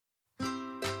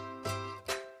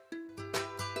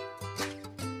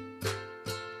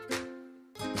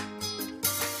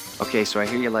Okay, so I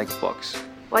hear you like books.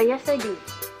 Why, yes, I do.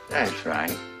 That's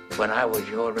right. When I was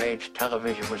your age,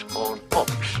 television was called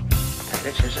books. And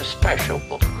this is a special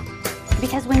book.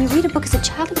 Because when you read a book as a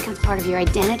child, it becomes part of your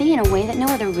identity in a way that no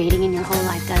other reading in your whole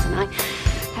life does. And I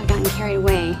have gotten carried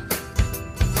away.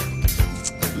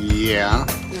 Yeah.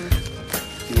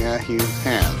 Yeah, you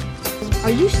have.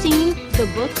 Are you seeing the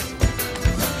books?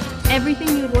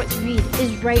 Everything you would want to read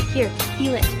is right here.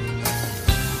 Feel it.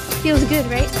 Feels good,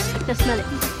 right? Now smell it.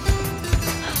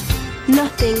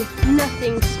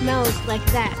 Nothing smells like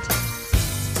that.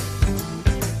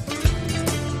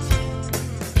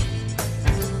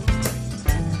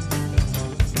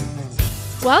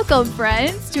 Welcome,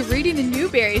 friends, to Reading the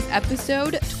Newberries,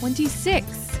 episode 26.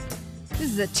 This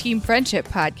is a team friendship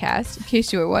podcast, in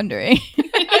case you were wondering.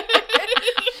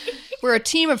 We're a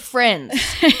team of friends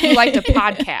who like to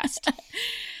podcast.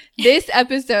 This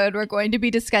episode, we're going to be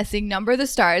discussing Number the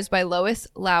Stars by Lois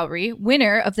Lowry,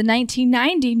 winner of the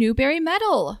 1990 Newbery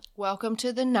Medal. Welcome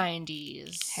to the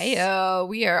 90s. Heyo,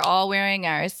 we are all wearing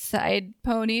our side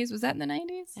ponies. Was that in the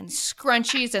 90s? And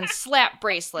scrunchies and slap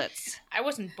bracelets. I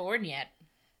wasn't born yet.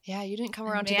 Yeah, you didn't come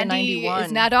around to the Mandy 91.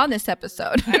 is not on this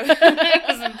episode. I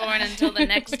wasn't born until the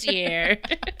next year.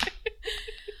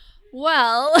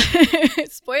 Well,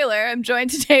 spoiler, I'm joined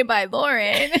today by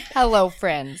Lauren. Hello,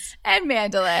 friends. And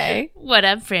Mandalay, What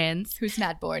up, friends? who's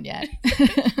not born yet.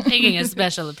 Making a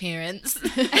special appearance.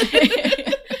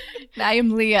 And I am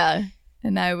Leah,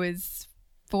 and I was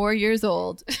 4 years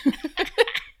old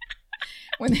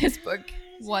when this book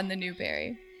won the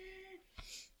Newbery.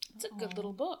 It's a good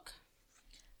little book.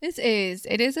 It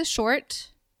is a short,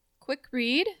 quick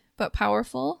read, but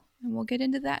powerful, and we'll get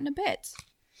into that in a bit.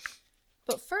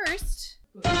 But first,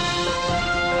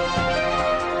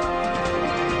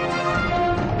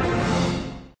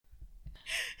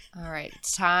 All right,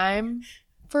 it's time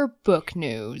for book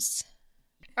news.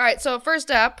 All right, so first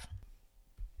up,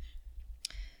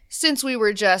 since we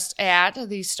were just at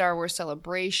the Star Wars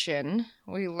celebration,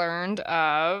 we learned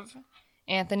of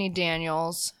Anthony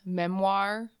Daniels'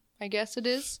 memoir, I guess it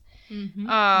is.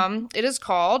 Mm-hmm. It is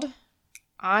called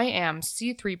I Am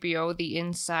C-3PO, The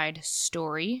Inside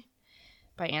Story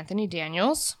by Anthony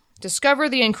Daniels. Discover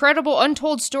the incredible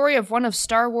untold story of one of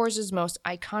Star Wars' most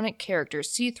iconic characters,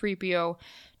 C-3PO,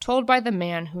 told by the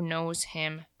man who knows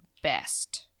him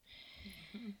best.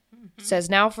 It says,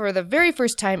 now for the very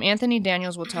first time, Anthony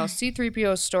Daniels will tell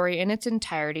C-3PO's story in its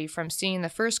entirety, from seeing the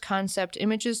first concept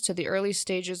images to the early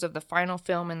stages of the final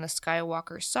film in the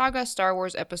Skywalker saga, Star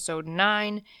Wars Episode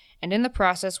 9, and in the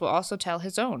process will also tell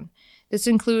his own. This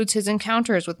includes his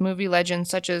encounters with movie legends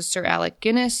such as Sir Alec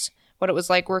Guinness, what it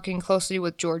was like working closely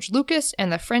with George Lucas,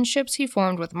 and the friendships he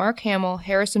formed with Mark Hamill,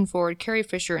 Harrison Ford, Carrie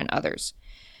Fisher, and others.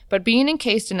 But being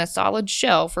encased in a solid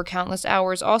shell for countless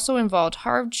hours also involved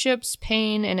hardships,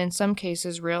 pain, and in some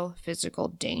cases, real physical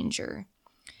danger.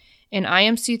 In I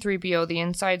Am C-3PO, The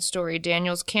Inside Story,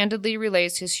 Daniels candidly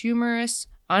relays his humorous,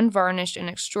 unvarnished, and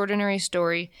extraordinary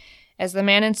story as the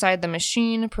man inside the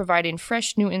machine, providing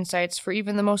fresh new insights for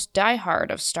even the most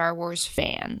diehard of Star Wars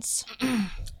fans.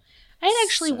 I had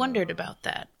actually wondered about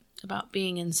that, about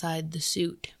being inside the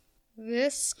suit.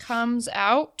 This comes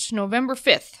out November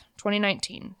 5th,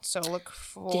 2019. So look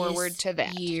forward to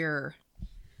that. Year.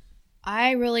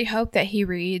 I really hope that he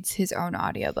reads his own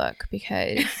audiobook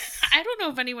because I don't know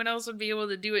if anyone else would be able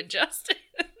to do it justice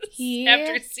He-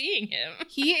 after seeing him.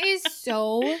 he is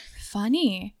so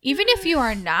funny. Even if you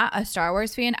are not a Star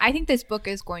Wars fan, I think this book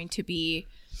is going to be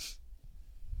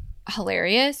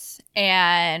hilarious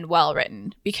and well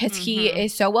written because he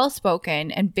is so well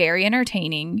spoken and very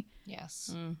entertaining.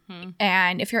 Yes.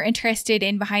 And if you're interested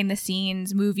in behind the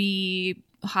scenes movie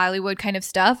Hollywood kind of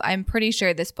stuff, I'm pretty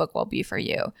sure this book will be for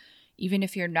you, even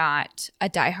if you're not a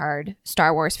diehard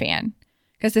Star Wars fan,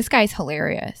 because this guy's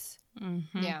hilarious.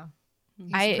 Yeah.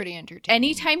 He's I- pretty entertaining.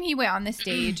 Anytime he went on the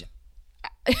stage,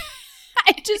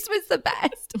 it just was the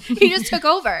best. He just took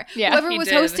over. Yeah, Whoever he was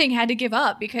did. hosting had to give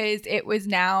up because it was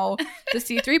now the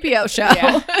C-3PO show.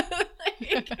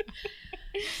 Yeah.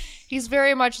 He's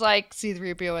very much like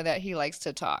C-3PO in that he likes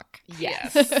to talk.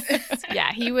 Yes.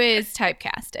 Yeah, he was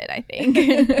typecasted, I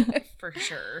think. For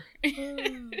sure.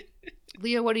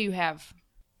 Leah, what do you have?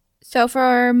 So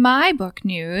for my book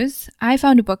news, I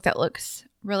found a book that looks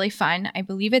really fun. I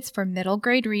believe it's for middle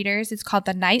grade readers. It's called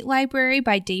The Night Library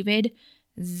by David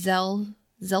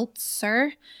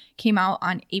Zeltzer. Came out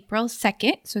on April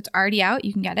 2nd, so it's already out.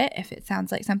 You can get it if it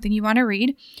sounds like something you want to read.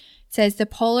 It says The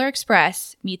Polar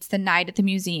Express meets The Night at the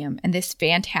Museum in this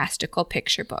fantastical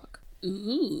picture book.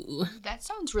 Ooh. That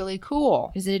sounds really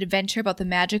cool. It is an adventure about the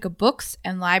magic of books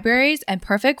and libraries and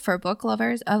perfect for book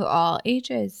lovers of all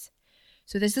ages.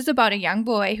 So this is about a young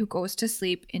boy who goes to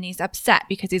sleep and he's upset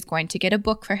because he's going to get a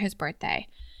book for his birthday.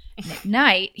 And at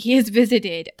night, he is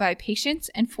visited by Patience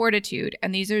and Fortitude,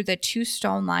 and these are the 2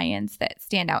 stone lions that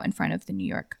stand out in front of the New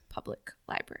York Public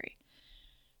Library.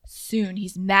 Soon,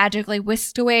 he's magically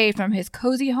whisked away from his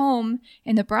cozy home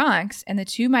in the Bronx, and the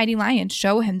 2 mighty lions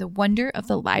show him the wonder of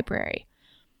the library.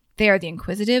 There, the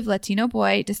inquisitive Latino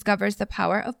boy discovers the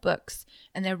power of books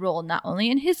and their role not only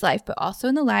in his life, but also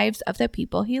in the lives of the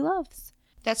people he loves.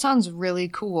 That sounds really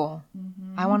cool.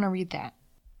 I want to read that.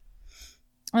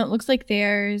 Well, it looks like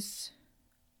there's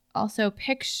also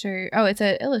picture. Oh, it's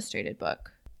an illustrated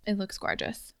book. It looks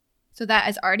gorgeous. So that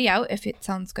is already out if it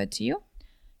sounds good to you.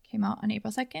 Came out on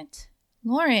April 2nd.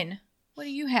 Lauren, what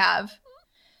do you have?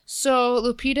 So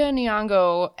Lupita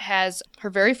Nyong'o has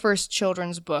her very first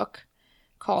children's book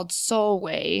called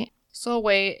Solway.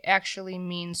 Solway actually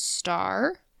means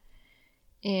star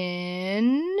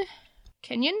in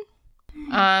Kenyan.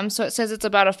 So it says it's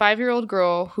about a 5-year-old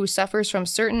girl who suffers from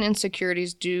certain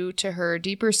insecurities due to her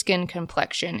deeper skin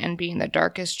complexion and being the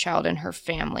darkest child in her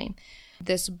family.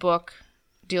 This book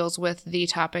deals with the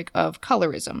topic of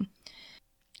colorism.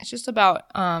 It's just about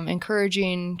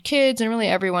encouraging kids and really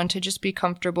everyone to just be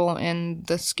comfortable in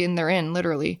the skin they're in,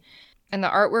 literally. And the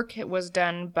artwork it was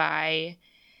done by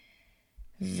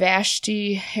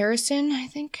Vashti Harrison, I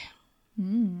think.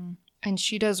 And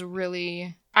she does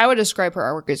really... I would describe her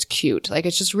artwork as cute. Like,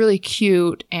 it's just really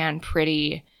cute and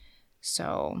pretty.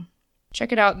 So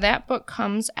check it out. That book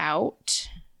comes out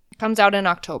in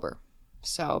October.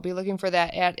 So be looking for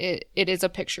that. It is a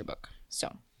picture book.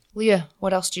 So, Leah,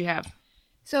 what else do you have?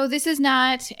 So this is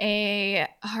not a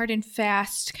hard and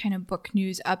fast kind of book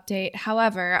news update.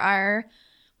 However,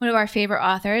 one of our favorite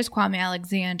authors, Kwame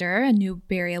Alexander, a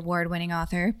Newbery Award-winning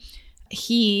author,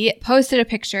 he posted a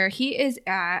picture. He is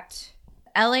at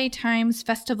LA Times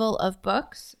Festival of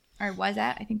Books, or was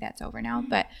at, I think that's over now,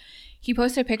 but he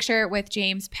posted a picture with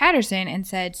James Patterson and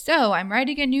said, "So I'm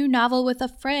writing a new novel with a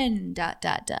friend, ...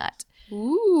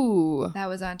 Ooh. That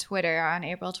was on Twitter on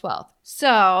April 12th.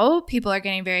 So people are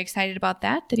getting very excited about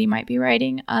that he might be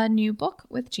writing a new book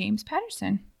with James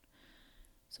Patterson.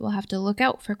 So we'll have to look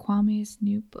out for Kwame's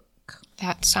new book.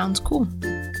 That sounds cool.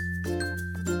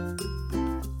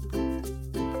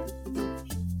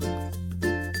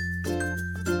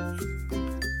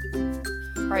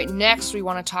 All right, next we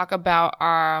want to talk about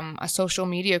a social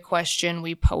media question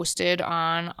we posted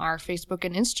on our Facebook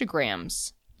and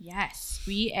Instagrams. Yes,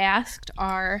 we asked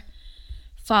our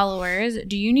followers,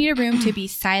 do you need a room to be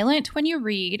silent when you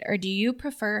read, or do you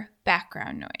prefer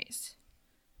background noise?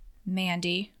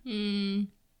 Mandy, do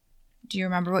you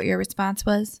remember what your response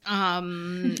was? I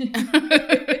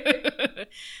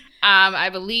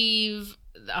believe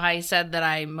I said that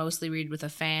I mostly read with a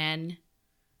fan.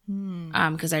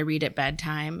 Because I read at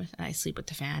bedtime and I sleep with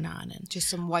the fan on, and Just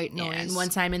some white noise. and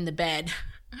once I'm in the bed,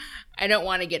 I don't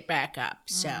want to get back up,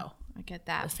 so I get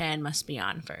the that. fan must be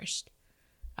on first.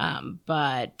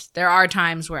 But there are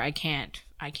times where I can't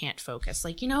focus.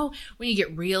 Like, when you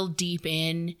get real deep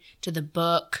in to the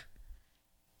book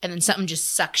and then something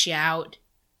just sucks you out,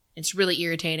 it's really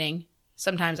irritating.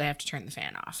 Sometimes I have to turn the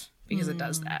fan off because it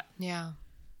does that. Yeah.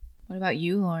 What about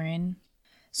you, Lauren?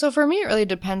 So for me, it really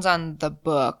depends on the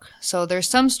book. So there's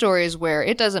some stories where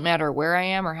it doesn't matter where I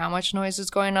am or how much noise is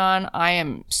going on. I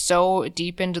am so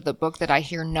deep into the book that I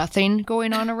hear nothing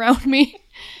going on around me.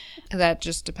 That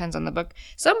just depends on the book.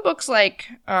 Some books, like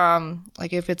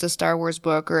if it's a Star Wars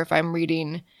book, or if I'm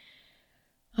reading,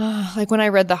 like when I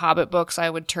read the Hobbit books, I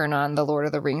would turn on the Lord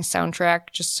of the Rings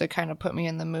soundtrack just to kind of put me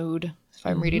in the mood. If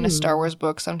I'm reading a Star Wars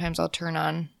book, sometimes I'll turn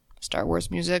on Star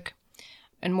Wars music,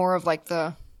 and more of like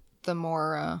the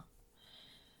more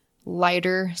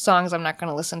lighter songs. I'm not going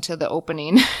to listen to the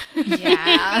opening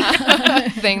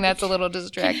thing. That's a little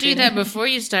distracting. Do that before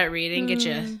you start reading. Get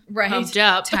you pumped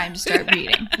up. Time to start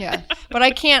reading. Yeah, but I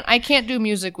can't do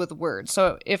music with words.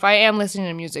 So if I am listening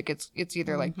to music, it's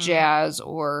either like jazz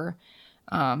or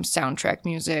soundtrack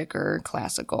music or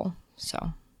classical.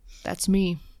 So that's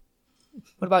me.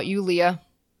 What about you, Leah?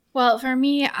 Well, for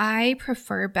me, I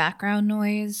prefer background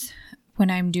noise when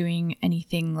I'm doing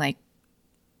anything like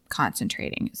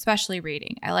concentrating, especially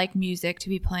reading. I like music to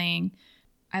be playing.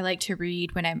 I like to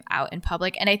read when I'm out in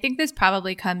public. And I think this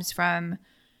probably comes from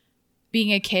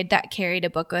being a kid that carried a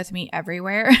book with me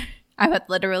everywhere. I would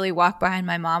literally walk behind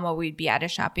my mom while we'd be at a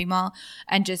shopping mall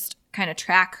and just kind of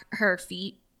track her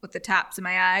feet with the tops of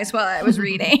my eyes while I was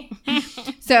reading.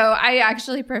 So I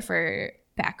actually prefer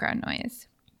background noise.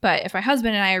 But if my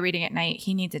husband and I are reading at night,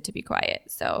 he needs it to be quiet.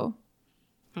 So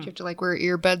Do you have to wear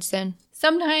earbuds then?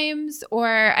 sometimes,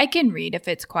 or I can read if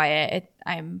it's quiet.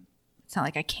 It's not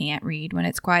like I can't read when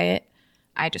it's quiet.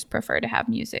 I just prefer to have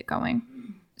music going.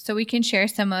 So we can share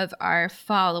some of our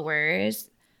followers.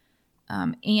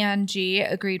 Angie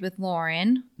agreed with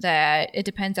Lauren that it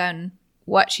depends on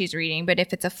what she's reading, but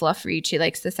if it's a fluff read, she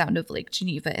likes the sound of Lake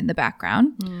Geneva in the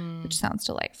background, which sounds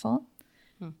delightful.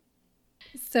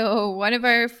 So one of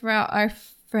our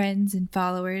friends and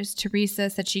followers, Teresa,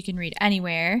 said she can read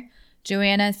anywhere.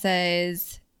 Joanna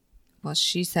says, well,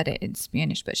 she said it in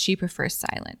Spanish, but she prefers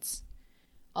silence.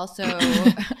 Also,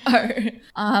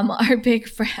 our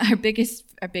biggest fan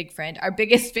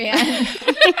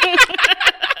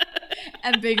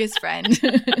and biggest friend,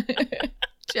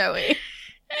 Joey,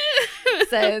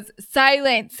 says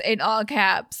silence in all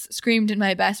caps, screamed in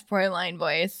my best Fräulein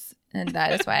voice, and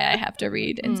that is why I have to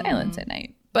read in silence at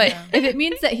night. But if it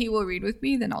means that he will read with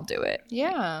me, then I'll do it.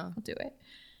 Yeah. I'll do it.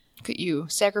 Look at you,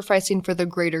 sacrificing for the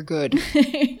greater good.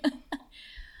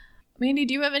 Mandy,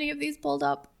 do you have any of these pulled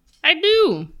up? I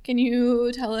do. Can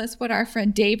you tell us what our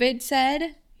friend David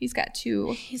said? He's got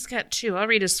two. I'll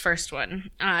read his first one.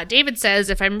 David says,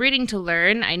 if I'm reading to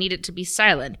learn, I need it to be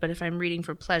silent, but if I'm reading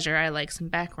for pleasure, I like some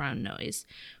background noise.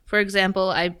 For example,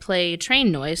 I play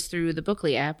train noise through the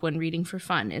Bookly app when reading for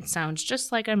fun. It sounds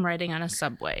just like I'm riding on a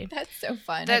subway. That's so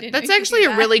fun. That's actually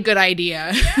a really good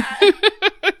idea. Yeah.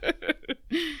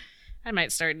 I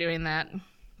might start doing that.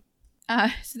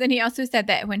 So then he also said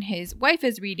that when his wife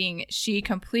is reading, she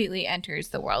completely enters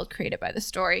the world created by the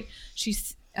story.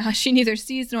 She neither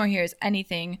sees nor hears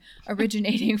anything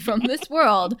originating from this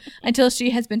world until she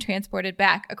has been transported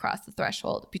back across the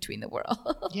threshold between the worlds.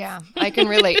 Yeah, I can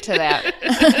relate to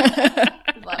that.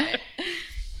 Love it.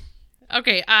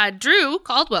 Okay, Drew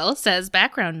Caldwell says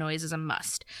background noise is a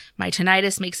must. My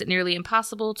tinnitus makes it nearly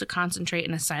impossible to concentrate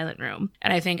in a silent room.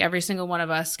 And I think every single one of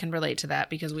us can relate to that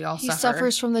because we all He suffer.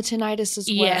 suffers from the tinnitus as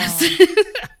well. Yes.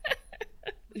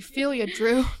 We feel you,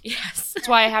 Drew. Yes. That's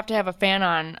why I have to have a fan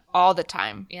on all the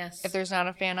time. Yes. If there's not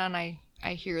a fan on, I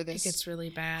hear this It gets really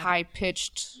bad.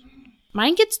 high-pitched.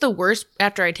 Mine gets the worst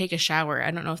after I take a shower.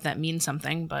 I don't know if that means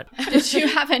something, but... Did you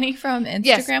have any from Instagram?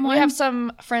 Yes, one? we have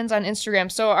some friends on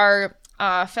Instagram. So our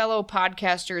fellow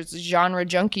podcasters, Genre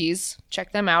Junkies,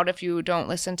 check them out if you don't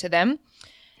listen to them.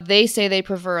 They say they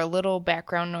prefer a little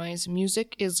background noise.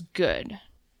 Music is good.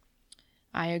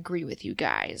 I agree with you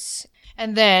guys.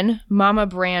 And then Mama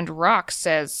Brand Rock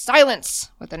says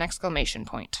silence with an exclamation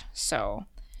point. So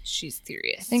She's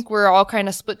serious. I think we're all kind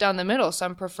of split down the middle.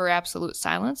 Some prefer absolute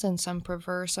silence and some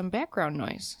prefer some background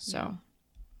noise. So,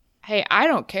 hey, I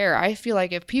don't care. I feel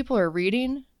like if people are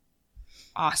reading,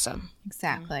 awesome.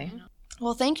 Exactly.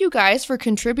 Well, thank you guys for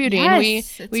contributing.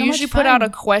 Yes, it's we so usually much put out a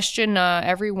fun. question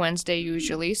every Wednesday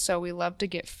usually, so we love to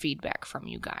get feedback from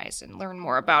you guys and learn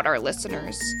more about our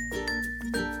listeners.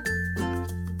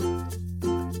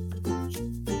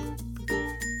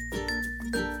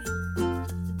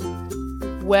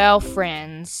 Well,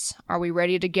 friends, are we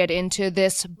ready to get into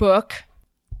this book?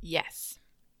 Yes.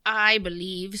 I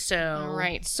believe so. All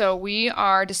right, so we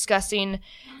are discussing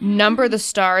Number the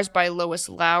Stars by Lois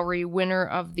Lowry, winner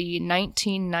of the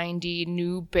 1990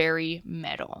 Newbery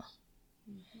Medal.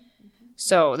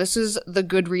 So this is the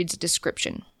Goodreads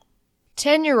description.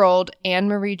 10-year-old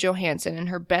Anne-Marie Johansson and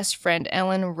her best friend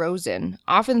Ellen Rosen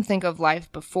often think of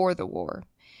life before the war.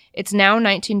 It's now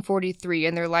 1943,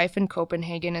 and their life in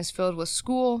Copenhagen is filled with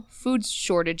school, food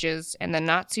shortages, and the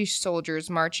Nazi soldiers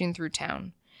marching through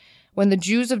town. When the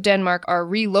Jews of Denmark are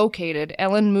relocated,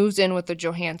 Ellen moves in with the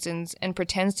Johanssons and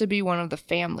pretends to be one of the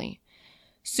family.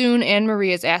 Soon,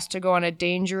 Anne-Marie is asked to go on a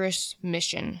dangerous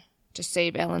mission to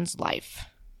save Ellen's life.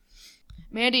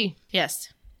 Mandy,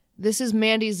 Yes. this is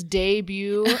Mandy's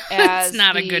debut as It's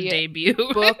not a the good debut.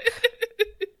 book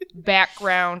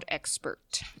background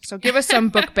expert. So give us some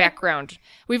book background.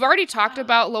 We've already talked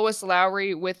about Lois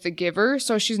Lowry with The Giver,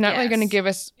 so she's not really Yes. going to give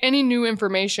us any new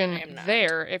information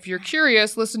there. If you're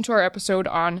curious, listen to our episode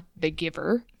on The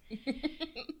Giver.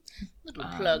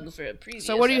 Little plug for a previous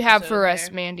So what do you have for episode us,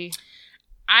 there. Mandy?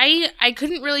 I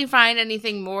couldn't really find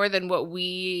anything more than what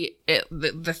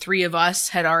the three of us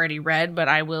had already read, but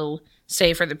I will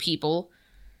say for the people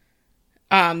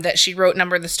that she wrote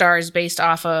Number the Stars based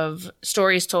off of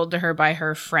stories told to her by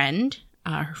her friend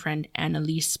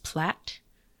Annalise Platt.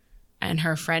 And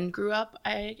her friend grew up,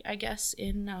 I guess,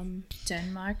 in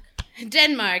Denmark.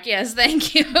 Denmark, yes,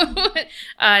 thank you,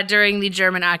 during the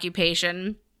German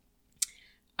occupation.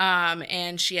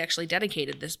 And she actually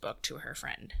dedicated this book to her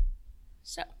friend.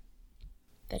 So,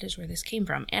 that is where this came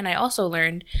from. And I also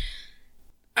learned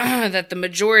that the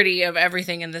majority of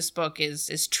everything in this book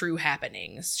is true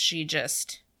happenings. She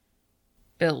just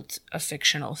built a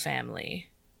fictional family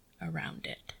around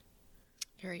it.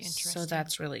 Very interesting. So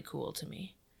that's really cool to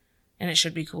me. And it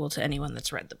should be cool to anyone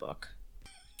that's read the book.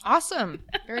 Awesome.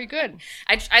 Very good.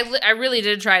 I really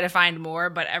did try to find more,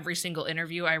 but every single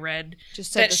interview I read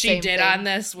Just said that the she same did thing. on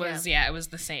this was, it was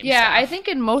the same Yeah, stuff. I think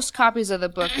in most copies of the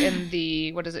book, in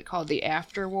the, what is it called? The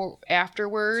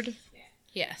afterword.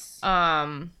 Yes.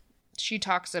 She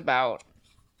talks about,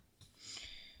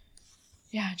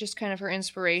 just kind of her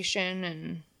inspiration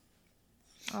and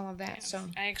all of that. So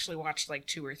I actually watched like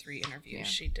 2 or 3 interviews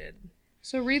she did.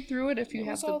 So read through it if you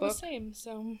have the all book. the same,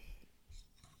 so...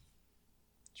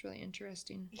 It's really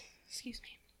interesting. Excuse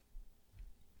me.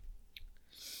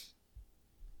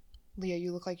 Leah,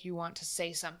 you look like you want to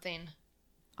say something.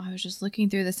 I was just looking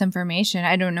through this information.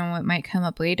 I don't know what might come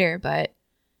up later, but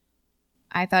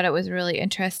I thought it was really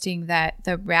interesting that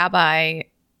the rabbi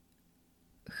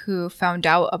who found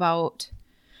out about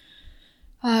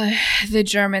the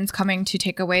Germans coming to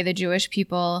take away the Jewish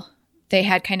people, they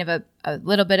had kind of a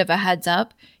little bit of a heads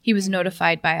up. He was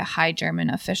notified by a high German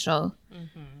official,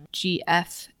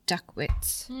 G.F.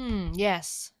 Duckwitz.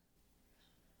 Yes.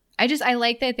 I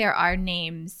like that there are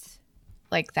names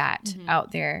like that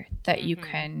out there that you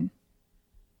can.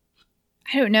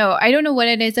 I don't know what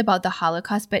it is about the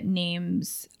Holocaust, but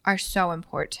names are so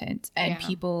important, and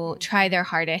people try their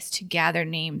hardest to gather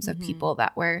names of people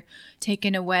that were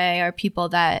taken away or people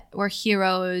that were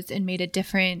heroes and made a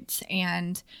difference.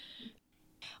 And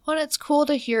well, it's cool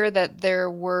to hear that there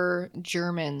were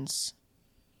Germans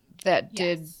that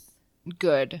did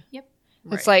good. Yep.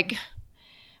 It's like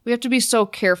we have to be so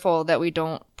careful that we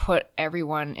don't put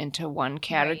everyone into one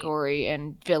category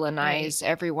and villainize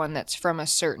everyone that's from a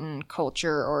certain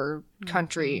culture or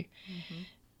country.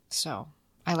 So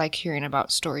I like hearing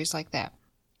about stories like that.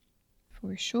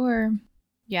 For sure.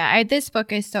 Yeah, this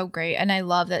book is so great, and I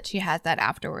love that she has that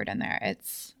afterword in there.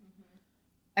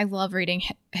 I love reading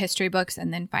history books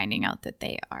and then finding out that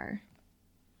they are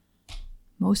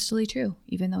mostly true,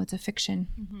 even though it's a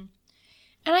fiction.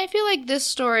 And I feel like this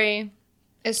story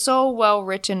is so well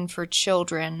written for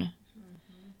children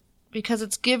because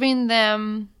it's giving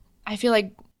them, I feel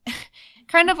like,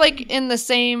 kind of like in the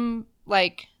same,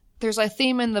 like, there's a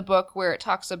theme in the book where it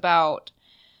talks about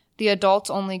the adults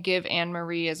only give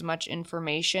Anne-Marie as much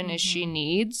information as she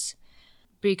needs,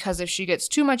 because if she gets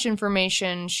too much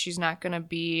information, she's not going to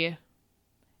be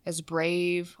as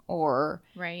brave, or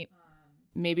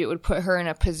maybe it would put her in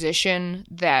a position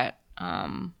that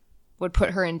would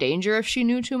put her in danger if she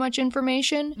knew too much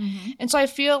information. And so I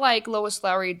feel like Lois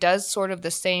Lowry does sort of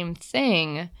the same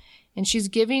thing, and she's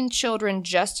giving children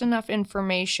just enough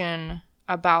information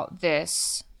about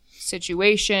this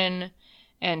situation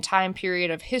and time period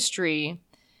of history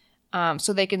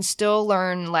so they can still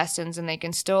learn lessons and they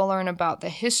can still learn about the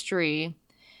history,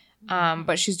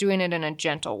 but she's doing it in a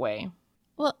gentle way.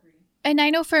 Well, and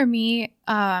I know for me,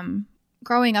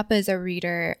 growing up as a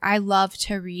reader, I love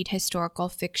to read historical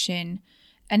fiction,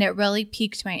 and it really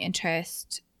piqued my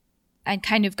interest and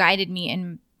kind of guided me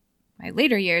in my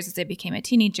later years as I became a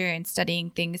teenager and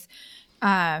studying things.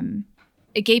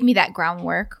 It gave me that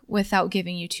groundwork without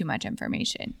giving you too much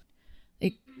information.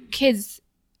 Like, kids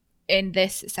in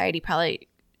this society probably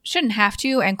shouldn't have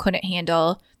to and couldn't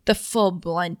handle the full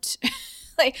brunt.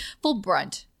 I believe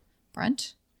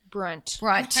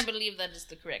that is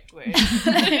the correct word.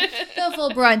 The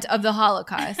full brunt of the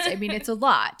Holocaust. I mean, it's a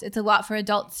lot. It's a lot for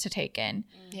adults to take in.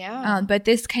 Yeah. But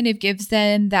this kind of gives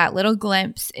them that little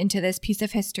glimpse into this piece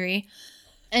of history.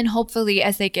 And hopefully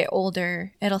as they get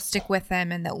older, it'll stick with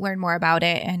them and they'll learn more about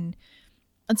it. And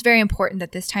it's very important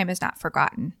that this time is not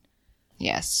forgotten.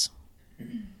 Yes.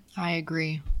 I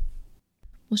agree.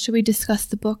 Well, should we discuss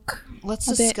the book? Let's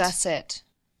a bit? discuss it.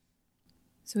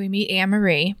 So we meet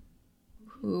Anne-Marie,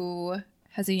 who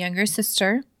has a younger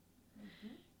sister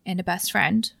and a best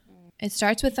friend. It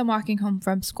starts with them walking home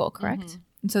from school, correct?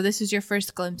 And so this is your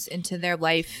first glimpse into their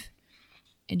life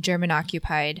in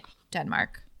German-occupied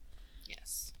Denmark.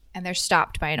 Yes. And they're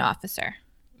stopped by an officer.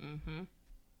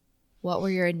 What were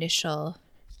your initial,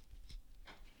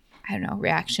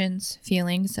 reactions,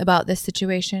 feelings about this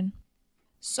situation?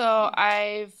 So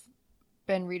I've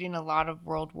been reading a lot of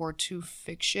World War II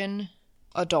fiction,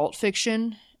 adult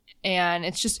fiction, and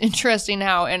it's just interesting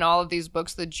how in all of these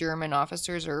books the German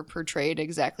officers are portrayed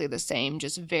exactly the same,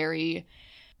 just very,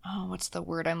 what's the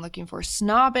word I'm looking for,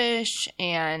 snobbish,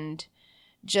 and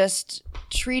just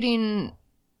treating,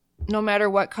 no matter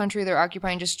what country they're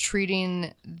occupying, just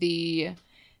treating the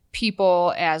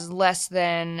people as less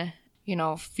than,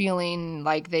 feeling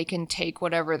like they can take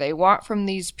whatever they want from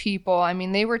these people. I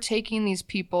mean, they were taking these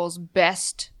people's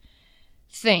best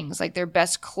things, like their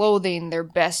best clothing, their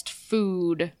best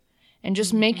food, and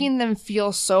just making them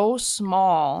feel so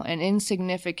small and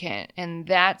insignificant. And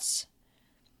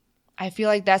I feel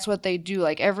like that's what they do.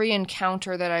 Like every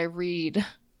encounter that I read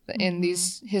in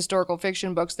these historical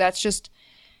fiction books, that's just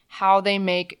how they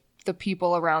make the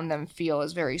people around them feel,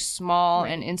 is very small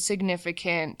and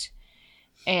insignificant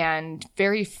and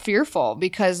very fearful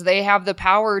because they have the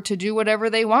power to do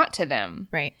whatever they want to them.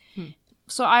 Right.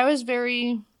 So I was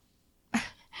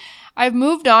I've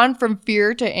moved on from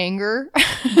fear to anger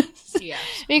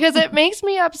because it makes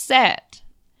me upset.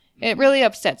 It really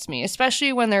upsets me,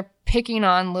 especially when they're picking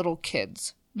on little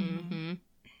kids.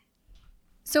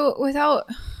 So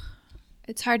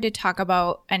it's hard to talk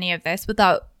about any of this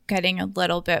without getting a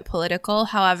little bit political.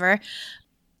 However,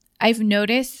 I've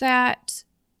noticed that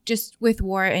just with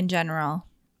war in general,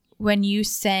 when you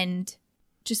send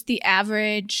just the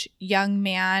average young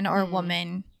man or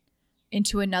woman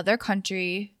into another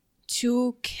country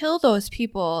to kill those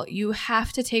people, you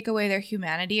have to take away their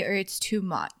humanity or it's too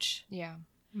much. Yeah.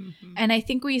 And I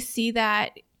think we see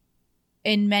that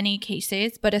in many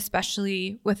cases, but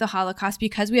especially with the Holocaust,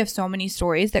 because we have so many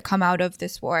stories that come out of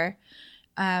this war.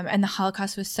 And the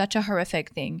Holocaust was such a horrific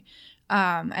thing.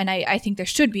 And I think there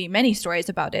should be many stories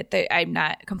about it. I'm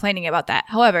not complaining about that.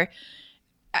 However,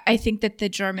 I think that the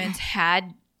Germans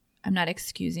had, I'm not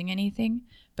excusing anything,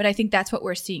 but I think that's what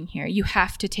we're seeing here. You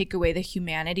have to take away the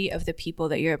humanity of the people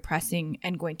that you're oppressing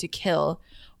and going to kill,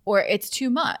 or it's too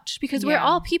much because we're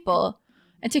all people.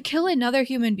 And to kill another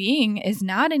human being is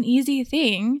not an easy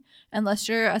thing unless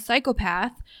you're a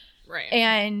psychopath. Right.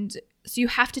 And so you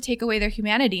have to take away their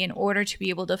humanity in order to be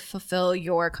able to fulfill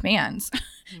your commands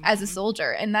as a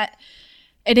soldier. And that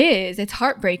it's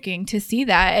heartbreaking to see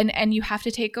that. And you have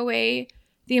to take away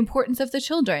the importance of the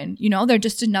children. You know, they're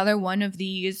just another one of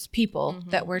these people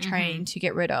that we're trying to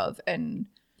get rid of. And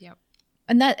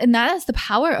And that is the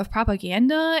power of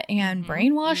propaganda and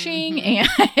brainwashing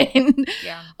and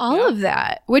all of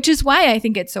that, which is why I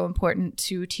think it's so important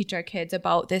to teach our kids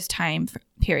about this time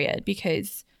period,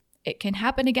 because it can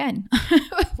happen again.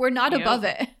 We're not above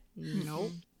it.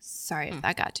 Nope. Sorry if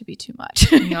that got to be too much.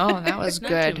 No, that was Not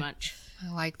good. too much.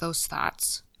 I like those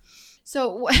thoughts.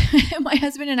 So my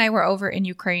husband and I were over in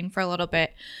Ukraine for a little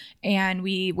bit, and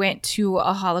we went to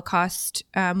a Holocaust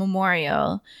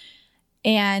memorial.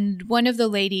 And one of the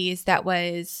ladies that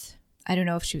was, I don't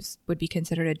know if she would be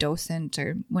considered a docent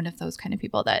or one of those kind of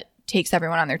people that takes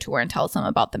everyone on their tour and tells them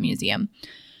about the museum.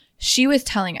 She was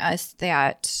telling us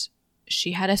that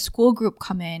she had a school group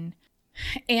come in,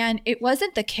 and it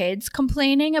wasn't the kids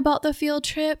complaining about the field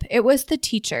trip. It was the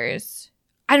teachers.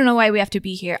 I don't know why we have to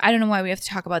be here. I don't know why we have to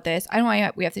talk about this. I don't know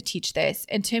why we have to teach this.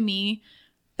 And to me,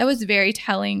 that was very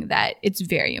telling that it's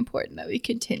very important that we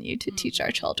continue to teach our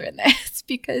children this,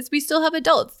 because we still have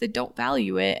adults that don't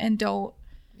value it and don't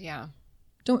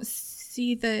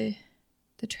see the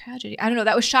tragedy. I don't know.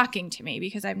 That was shocking to me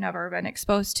because I've never been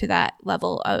exposed to that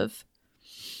level of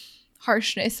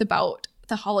harshness about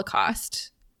the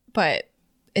Holocaust. But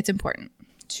it's important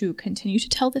to continue to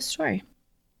tell this story.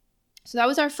 So that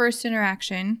was our first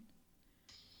interaction.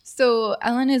 So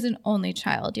Ellen is an only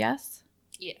child, yes?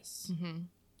 Yes.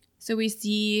 So we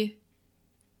see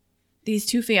these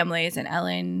two families, and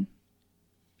Ellen,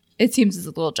 it seems, is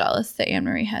a little jealous that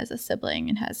Anne-Marie has a sibling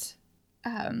and has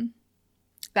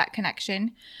that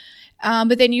connection.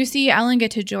 But then you see Ellen get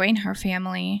to join her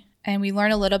family, and we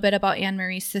learn a little bit about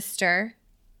Anne-Marie's sister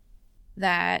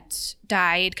that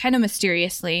died kind of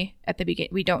mysteriously at the beginning.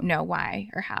 We don't know why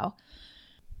or how.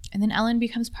 And then Ellen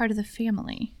becomes part of the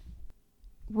family.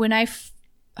 When I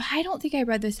don't think I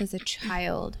read this as a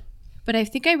child, but I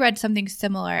think I read something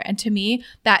similar. And to me,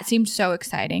 that seemed so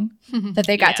exciting that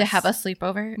they got to have a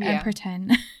sleepover and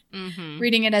pretend.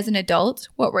 Reading it as an adult,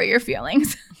 what were your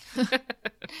feelings?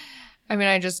 I mean,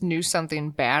 I just knew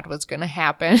something bad was going to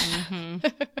happen.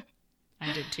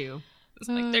 I did too. It's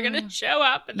like they're going to show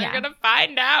up and they're going to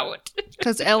find out.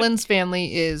 Because Ellen's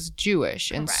family is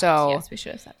Jewish. And so yes, we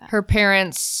should have said that. her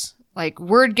parents, like,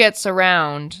 word gets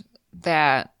around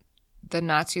that the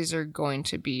Nazis are going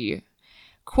to be,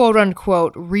 quote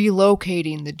unquote,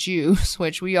 relocating the Jews,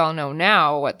 which we all know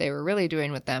now what they were really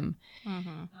doing with them.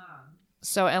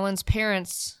 So Ellen's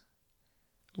parents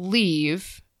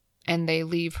leave, and they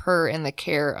leave her in the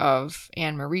care of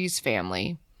Anne-Marie's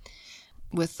family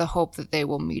with the hope that they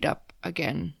will meet up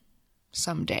again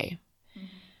someday.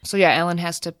 So yeah, Ellen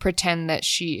has to pretend that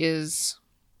she is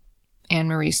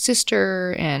Anne-Marie's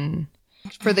sister, and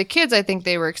for the kids, I think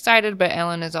they were excited, but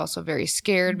Ellen is also very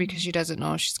scared because she doesn't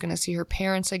know if she's going to see her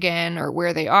parents again or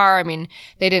where they are. I mean,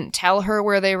 they didn't tell her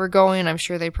where they were going. I'm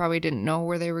sure they probably didn't know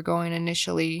where they were going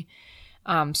initially.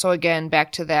 So again,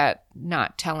 back to that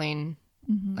not telling,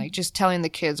 like just telling the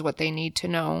kids what they need to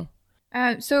know.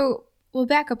 So we'll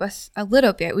back up a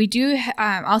little bit. We do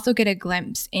also get a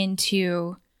glimpse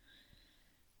into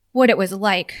what it was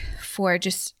like for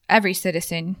just every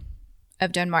citizen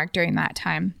of Denmark during that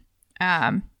time,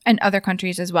 and other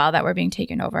countries as well that were being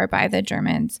taken over by the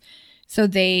Germans. So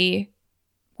they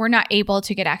were not able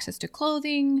to get access to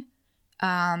clothing,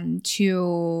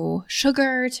 to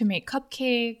sugar, to make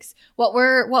cupcakes.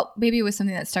 What maybe was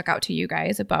something that stuck out to you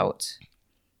guys about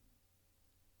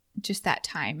just that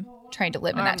time, trying to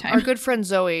live in that time? Our good friend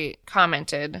Zoe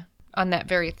commented on that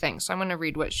very thing. So I'm going to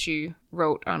read what she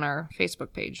wrote on our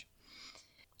Facebook page.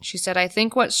 She said, I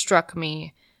think what struck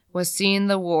me was seeing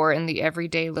the war in the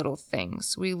everyday little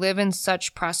things. We live in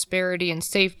such prosperity and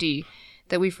safety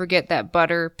that we forget that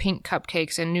butter, pink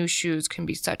cupcakes, and new shoes can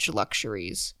be such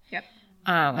luxuries. Yep.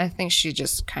 I think she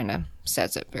just kind of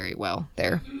says it very well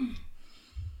there.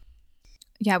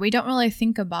 Yeah, we don't really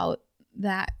think about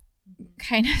that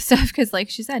kind of stuff because, like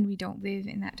she said, we don't live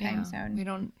in that time zone. We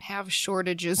don't have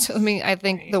shortages. I mean, I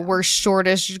think the worst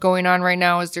shortage going on right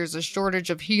now is there's a shortage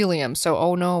of helium. So,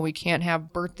 oh no, we can't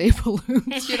have birthday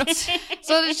balloons. You know?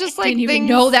 So it's just like didn't even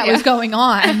know that was going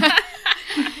on.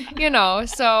 You know,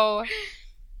 so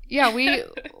yeah,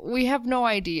 we have no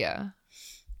idea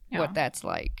what that's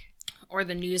like. Or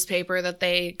the newspaper that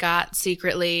they got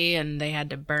secretly and they had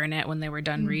to burn it when they were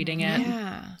done reading it.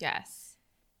 Yeah. Yes.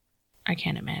 I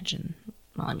can't imagine.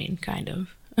 Well, I mean, kind of.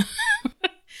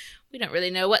 We don't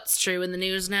really know what's true in the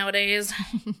news nowadays.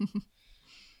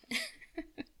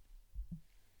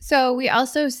 So we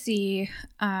also see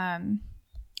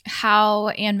how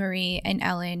Anne-Marie and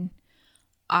Ellen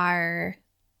are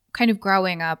kind of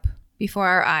growing up before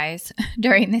our eyes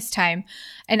during this time.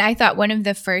 And I thought one of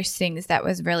the first things that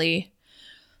was really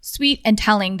sweet and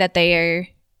telling that they are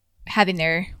having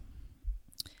their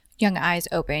young eyes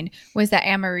open was that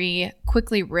Anne-Marie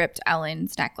quickly ripped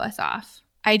Ellen's necklace off.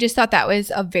 I just thought that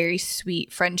was a very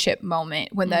sweet friendship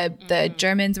moment when the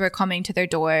Germans were coming to their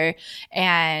door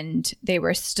and they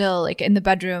were still like in the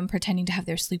bedroom pretending to have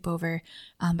their sleepover,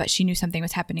 but she knew something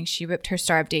was happening. She ripped her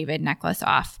Star of David necklace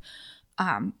off.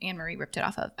 Anne-Marie ripped it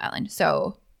off of Ellen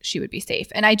so she would be safe.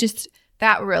 And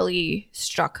that really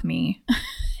struck me.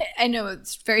 I know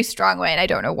it's a very strong way and I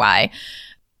don't know why.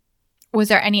 Was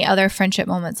there any other friendship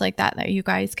moments like that you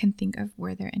guys can think of?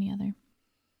 Were there any other?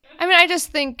 I mean, I just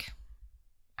think,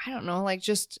 I don't know, like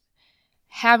just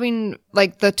having,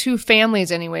 like the two families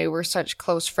anyway were such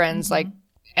close friends. Like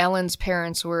Ellen's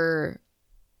parents were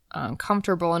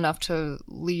comfortable enough to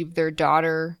leave their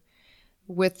daughter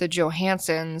with the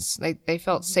Johansons. They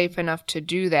felt safe enough to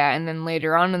do that. And then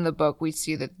later on in the book, we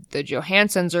see that the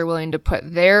Johansons are willing to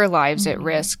put their lives at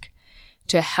risk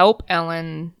to help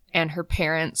Ellen and her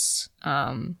parents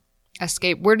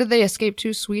escape. Where did they escape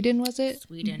to? Sweden, was it?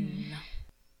 Sweden.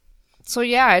 So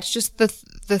yeah, it's just the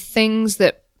things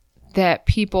that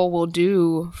people will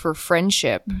do for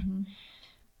friendship,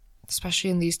 especially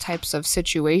in these types of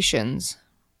situations.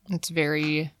 It's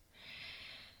very,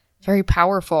 very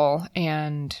powerful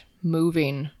and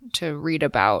moving to read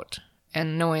about,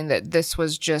 and knowing that this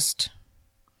was just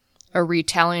a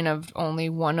retelling of only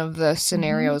one of the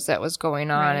scenarios that was going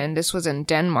on. Right. And this was in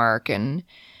Denmark. And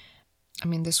I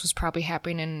mean, this was probably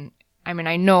happening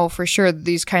I know for sure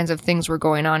these kinds of things were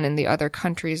going on in the other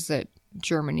countries that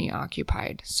Germany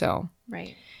occupied. So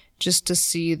just to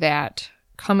see that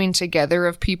coming together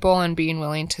of people and being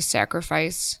willing to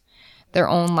sacrifice their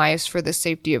own lives for the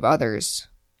safety of others.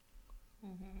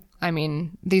 I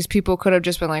mean, these people could have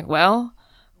just been like, well,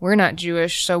 we're not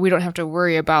Jewish, so we don't have to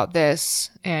worry about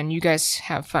this, and you guys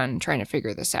have fun trying to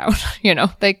figure this out. You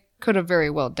know, they could have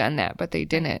very well done that, but they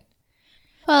didn't.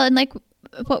 Well, and like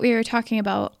what we were talking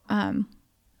about,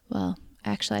 well,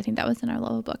 actually, I think that was in our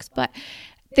Love of Books, but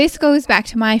this goes back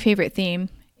to my favorite theme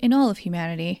in all of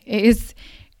humanity. It is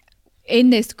in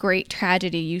this great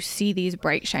tragedy, you see these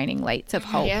bright shining lights of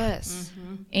hope. Yes.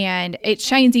 And it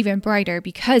shines even brighter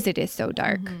because it is so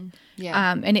dark.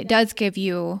 Yeah. And it does give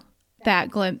you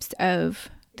that glimpse of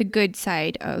the good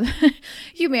side of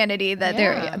humanity, that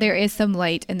there is some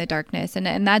light in the darkness.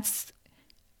 And that's,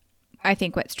 I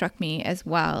think, what struck me as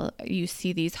well. You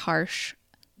see these harsh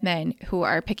men who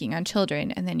are picking on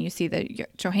children, and then you see the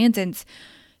Johansons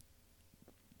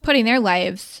putting their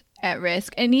lives at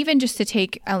risk. And even just to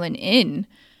take Ellen in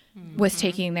was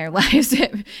taking their lives.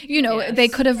 You know, they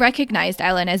could have recognized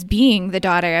Ellen as being the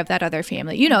daughter of that other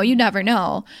family. You know, you never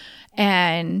know.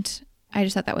 And I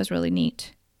just thought that was really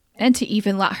neat. And to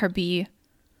even let her be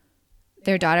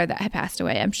their daughter that had passed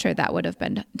away, I'm sure that would have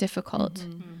been difficult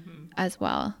as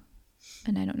well.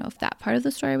 And I don't know if that part of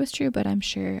the story was true, but I'm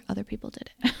sure other people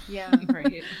did it. Yeah.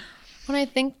 Right. When I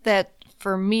think that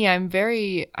for me,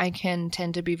 I can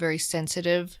tend to be very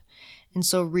sensitive And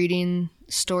so reading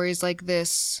stories like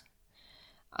this,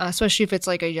 especially if it's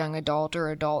like a young adult or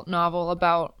adult novel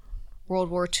about World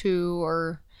War II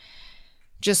or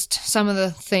just some of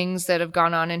the things that have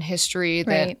gone on in history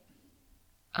that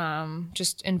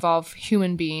just involve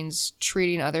human beings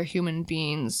treating other human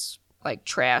beings like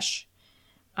trash,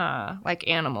 like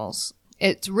animals.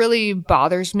 It really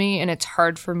bothers me and it's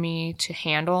hard for me to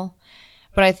handle.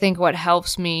 But I think what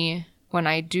helps me when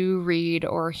I do read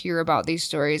or hear about these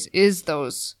stories is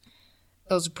those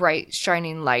bright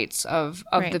shining lights of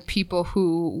the people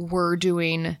who were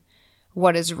doing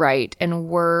what is right and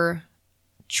were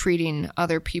treating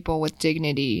other people with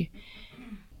dignity.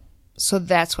 So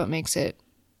that's what makes it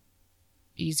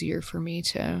easier for me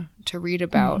to read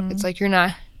about. It's like you're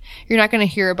not going to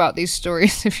hear about these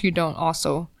stories if you don't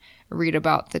also read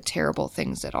about the terrible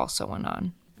things that also went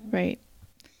on. Right.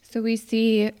 So we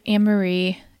see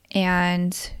Anne-Marie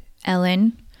and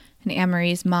Ellen and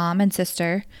Anne-Marie's mom and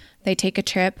sister. They take a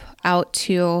trip out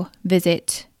to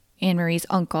visit Anne-Marie's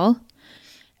uncle,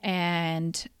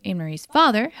 and Anne-Marie's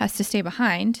father has to stay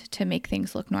behind to make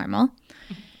things look normal.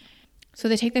 So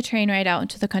they take the train ride out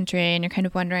into the country, and you're kind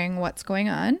of wondering what's going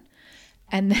on.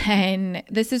 And then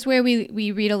this is where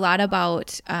we read a lot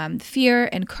about fear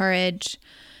and courage,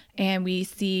 and we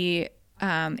see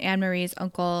Anne-Marie's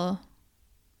uncle,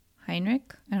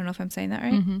 Heinrich, I don't know if I'm saying that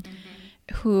right,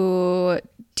 who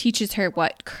teaches her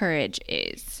what courage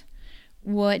is.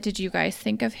 What did you guys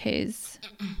think of his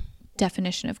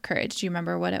definition of courage? Do you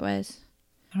remember what it was?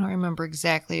 I don't remember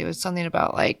exactly. It was something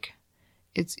about like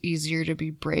it's easier to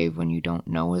be brave when you don't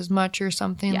know as much or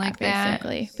something like that.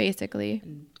 Basically.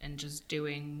 And just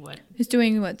doing what... Just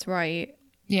doing what's right.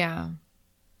 Yeah.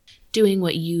 Doing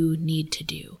what you need to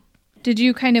do. Did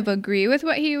you kind of agree with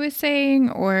what he was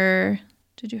saying, or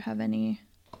did you have any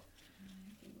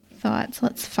thoughts?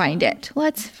 Let's find it.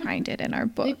 Let's find it in our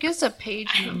book. It gives a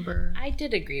page number. I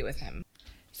did agree with him.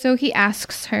 So he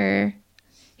asks her,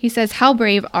 he says, "How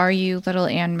brave are you, little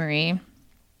Anne-Marie?"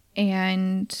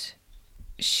 And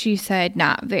she said,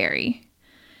 "Not very."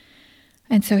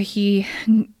 And so he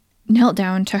knelt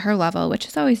down to her level, which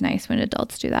is always nice when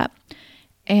adults do that,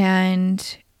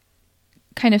 and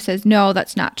kind of says, "No,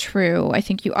 that's not true. I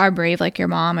think you are brave like your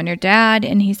mom and your dad."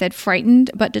 And he said, "Frightened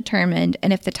but determined.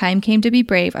 And if the time came to be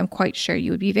brave, I'm quite sure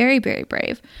you would be very, very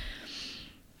brave."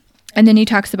 And then he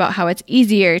talks about how it's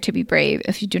easier to be brave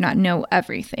if you do not know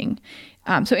everything.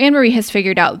 So Anne-Marie has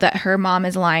figured out that her mom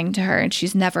is lying to her, and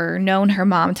she's never known her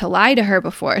mom to lie to her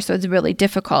before. So it's really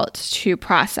difficult to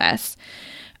process.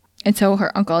 And so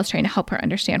her uncle is trying to help her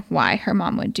understand why her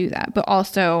mom would do that. But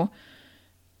also,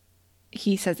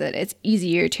 he says that it's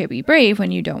easier to be brave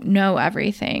when you don't know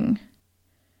everything.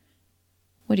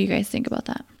 What do you guys think about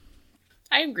that?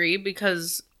 I agree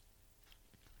because,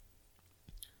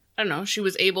 I don't know, she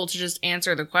was able to just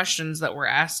answer the questions that were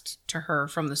asked to her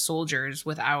from the soldiers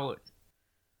without,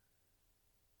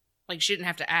 like, she didn't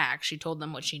have to act. She told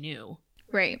them what she knew.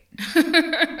 Right.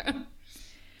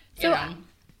 So,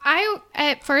 I'm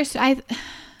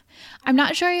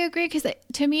not sure I agree, because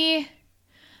to me,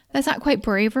 that's not quite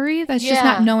bravery. That's just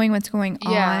not knowing what's going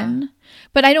on.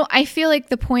 But I feel like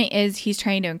the point is he's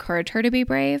trying to encourage her to be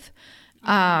brave.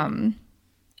 I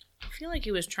feel like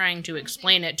he was trying to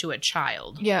explain it to a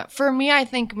child. Yeah, for me, I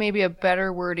think maybe a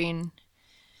better wording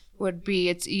would be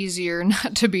it's easier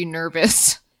not to be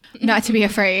nervous. Not to be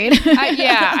afraid. Which I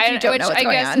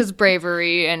guess is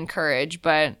bravery and courage,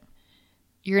 but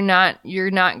you're not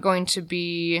going to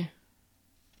be,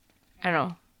 I don't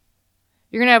know,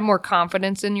 you're going to have more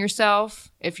confidence in yourself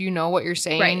if you know what you're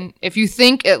saying. Right. If you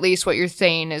think at least what you're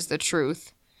saying is the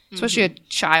truth, especially a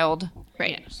child.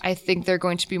 Right. I think they're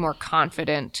going to be more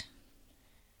confident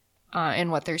in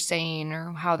what they're saying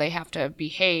or how they have to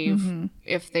behave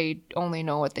if they only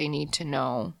know what they need to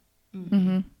know.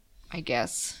 I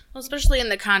guess. Well, especially in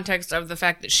the context of the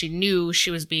fact that she knew she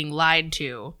was being lied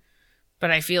to,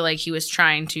 but I feel like he was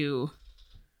trying to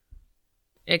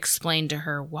explain to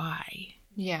her why.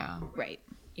 Yeah. Right.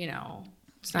 You know,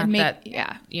 it's not that,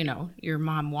 you know, your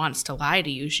mom wants to lie to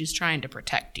you. She's trying to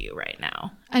protect you right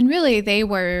now. And really,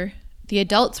 the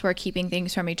adults were keeping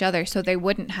things from each other, so they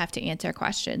wouldn't have to answer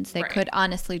questions. They could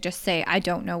honestly just say, "I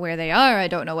don't know where they are. I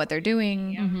don't know what they're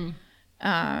doing,"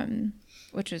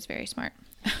 which was very smart.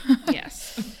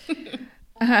 Yes.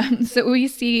 So we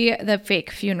see the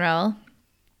fake funeral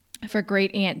for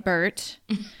Great Aunt Bert.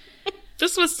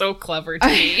 This was so clever to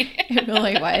me. It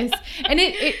really was. And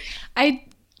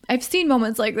I've seen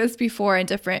moments like this before in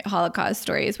different Holocaust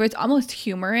stories where it's almost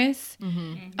humorous.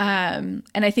 And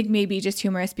I think maybe just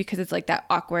humorous because it's like that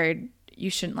awkward, you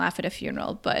shouldn't laugh at a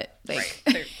funeral, but like,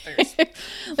 There's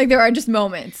like there are just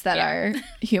moments that are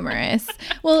humorous.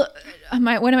 Well,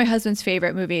 one of my husband's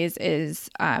favorite movies is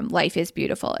Life is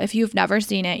Beautiful. If you've never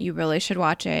seen it, you really should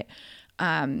watch it.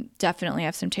 Definitely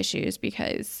have some tissues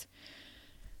because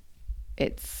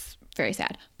it's very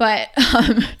sad. But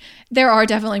there are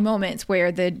definitely moments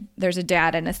where there's a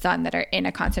dad and a son that are in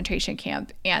a concentration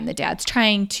camp, and the dad's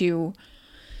trying to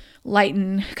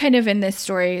lighten, kind of in this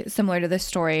story, similar to this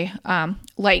story,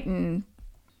 lighten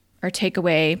or take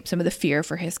away some of the fear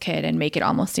for his kid and make it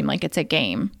almost seem like it's a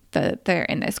game that they're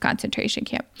in this concentration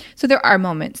camp. So there are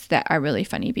moments that are really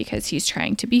funny because he's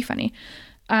trying to be funny.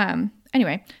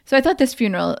 Anyway, so I thought this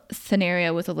funeral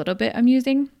scenario was a little bit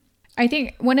amusing. I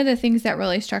think one of the things that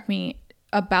really struck me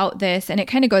about this, and it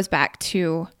kind of goes back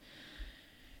to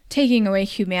taking away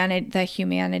the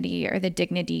humanity or the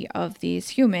dignity of these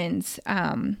humans,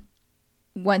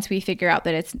 once we figure out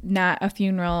that it's not a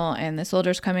funeral and the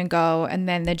soldiers come and go, and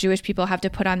then the Jewish people have to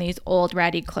put on these old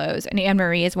ratty clothes, and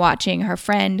Anne-Marie is watching her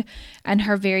friend and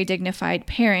her very dignified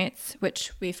parents,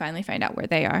 which we finally find out where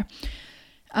they are,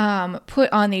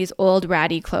 put on these old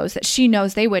ratty clothes that she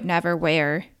knows they would never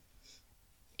wear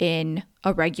in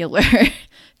a regular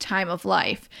time of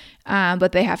life.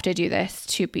 But they have to do this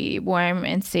to be warm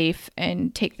and safe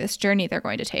and take this journey they're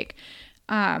going to take.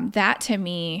 That to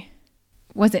me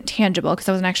wasn't tangible because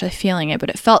I wasn't actually feeling it, but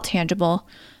it felt tangible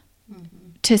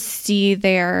to see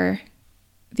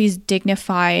these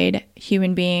dignified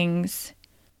human beings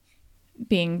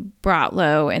being brought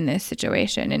low in this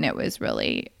situation. And it was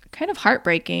really kind of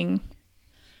heartbreaking.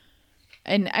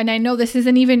 And I know this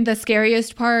isn't even the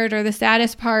scariest part or the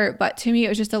saddest part, but to me, it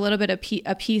was just a little bit of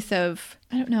a piece of,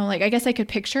 I don't know, like I guess I could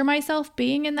picture myself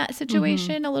being in that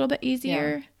situation a little bit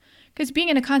easier. Because being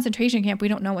in a concentration camp, we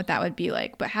don't know what that would be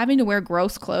like. But having to wear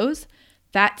gross clothes,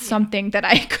 that's something that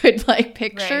I could like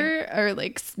picture or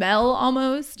like smell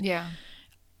almost. Yeah.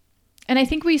 And I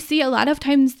think we see a lot of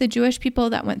times the Jewish people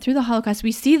that went through the Holocaust,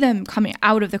 we see them coming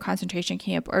out of the concentration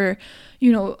camp or,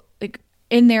 you know, like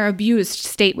in their abused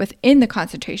state within the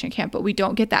concentration camp. But we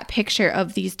don't get that picture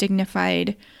of these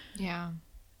dignified,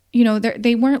 you know,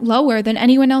 they weren't lower than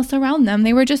anyone else around them.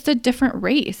 They were just a different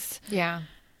race. Yeah.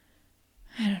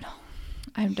 I don't know.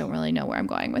 I don't really know where I'm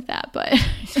going with that, but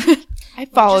I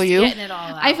follow you. Getting it all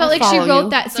out. I felt like she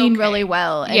wrote that scene really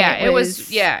well. And Yeah, it was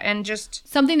and just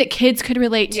something that kids could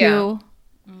relate to,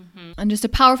 and just a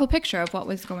powerful picture of what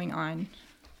was going on.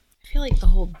 I feel like the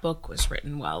whole book was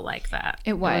written well like that.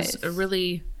 It was a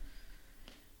really,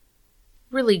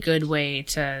 really good way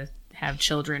to have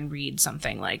children read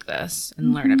something like this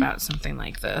and learn about something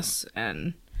like this,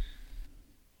 and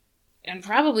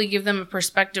probably give them a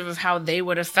perspective of how they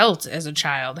would have felt as a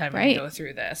child having to go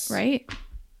through this. Right.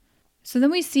 So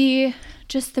then we see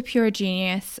just the pure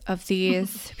genius of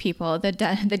these people, the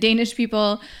Danish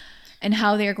people, and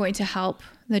how they are going to help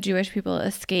the Jewish people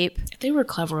escape. They were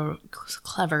clever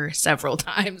several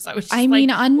times. I was just I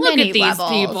mean, on look many at these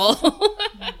levels. people.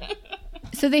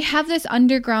 So they have this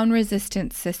underground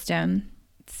resistance system.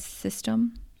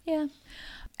 Yeah.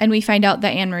 And we find out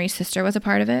that Anne-Marie's sister was a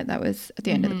part of it. That was at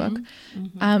the end of the book.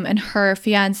 And her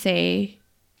fiance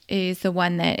is the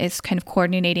one that is kind of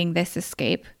coordinating this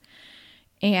escape.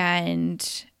 And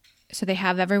so they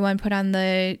have everyone put on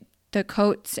the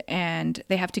coats, and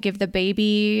they have to give the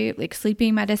baby like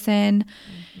sleeping medicine.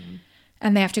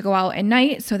 And they have to go out at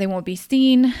night so they won't be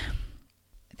seen.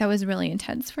 That was really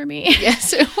intense for me.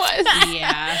 yes, it was.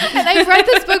 Yeah. And I've read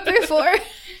this book before.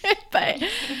 But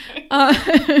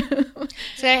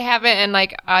So I haven't, and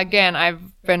like again, I've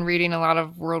been reading a lot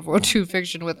of World War II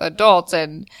fiction with adults,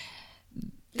 and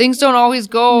things don't always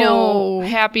go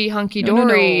happy hunky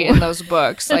dory in those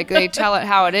books. Like they tell it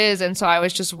how it is, and so I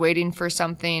was just waiting for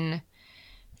something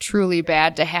truly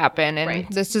bad to happen. And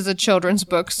this is a children's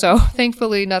book, so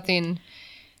thankfully nothing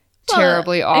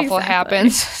terribly awful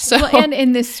happens. So and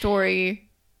in this story,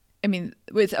 I mean,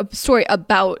 it's a story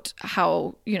about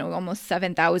how, you know, almost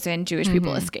 7,000 Jewish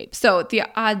people escaped. So the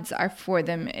odds are for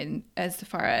them in as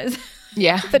far as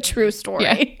the true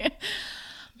story.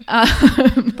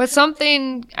 Yeah. But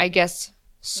something, I guess,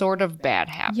 sort of bad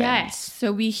happens. Yes.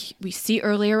 So we see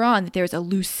earlier on that there's a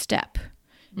loose step.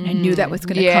 And I knew that was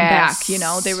going to come back. You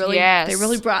know, they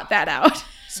really brought that out.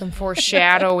 Some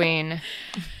foreshadowing.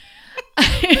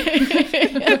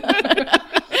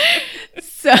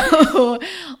 So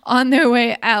on their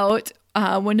way out,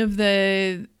 one of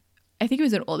the, I think it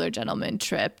was an older gentleman,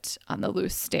 tripped on the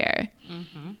loose stair.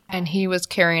 And he was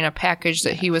carrying a package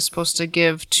that he was supposed to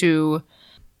give to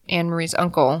Anne-Marie's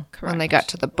uncle when they got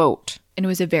to the boat. And it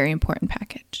was a very important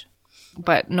package.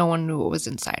 but no one knew what was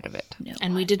inside of it.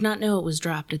 And we did not know it was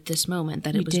dropped at this moment,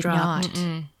 that it was did dropped.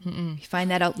 not. You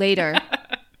find that out later.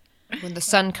 When the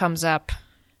sun comes up.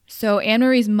 So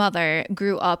Anne-Marie's mother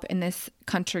grew up in this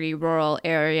country rural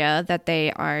area that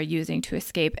they are using to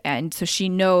escape. And so she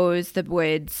knows the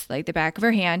woods like the back of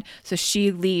her hand. So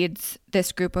she leads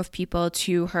this group of people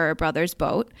to her brother's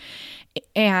boat.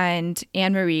 And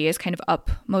Anne-Marie is kind of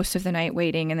up most of the night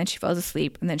waiting. And then she falls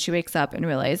asleep. And then she wakes up and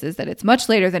realizes that it's much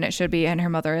later than it should be. And her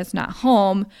mother is not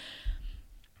home.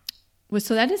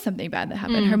 So that is something bad that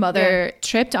happened. Her mother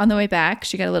tripped on the way back.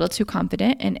 She got a little too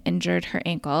confident and injured her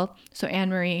ankle. So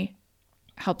Anne-Marie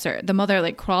helps her. The mother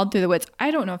like crawled through the woods.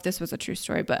 I don't know if this was a true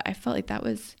story, but I felt like that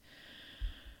was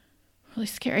really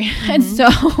scary. And so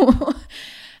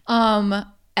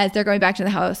as they're going back to the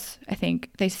house, I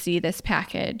think they see this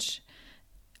package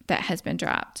that has been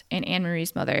dropped. And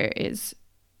Anne-Marie's mother is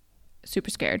super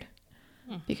scared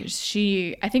because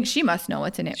I think she must know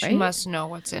what's in it, right? She must know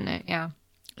what's in it, yeah.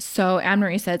 So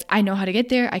Anne-Marie says, I know how to get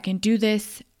there. I can do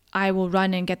this. I will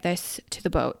run and get this to the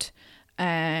boat.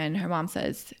 And her mom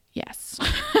says, yes,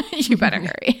 you better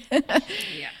hurry.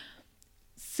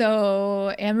 So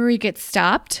Anne-Marie gets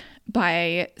stopped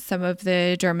by some of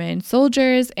the German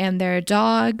soldiers and their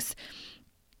dogs.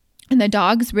 And the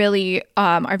dogs really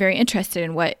are very interested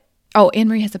in what... Oh,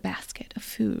 Anne-Marie has a basket of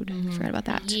food. I forgot about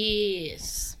that.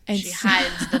 Yes. And She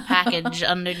hides the package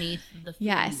underneath the food.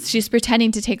 Yes, she's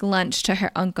pretending to take lunch to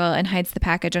her uncle and hides the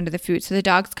package under the food. So the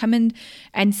dogs come in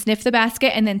and sniff the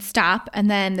basket and then stop. And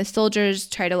then the soldiers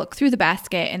try to look through the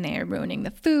basket and they are ruining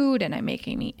the food and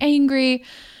making me angry.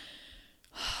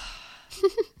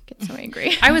 Get so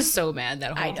angry. I was so mad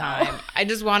that whole time. I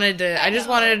just wanted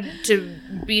to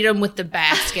beat him with the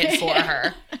basket for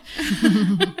her.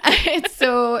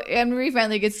 So Anne-Marie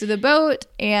finally gets to the boat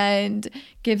and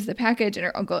gives the package, and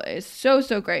her uncle is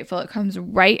so grateful. It comes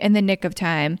right in the nick of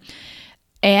time.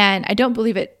 And I don't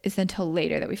believe it is until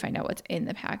later that we find out what's in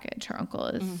the package. Her uncle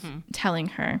is telling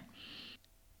her.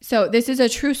 So this is a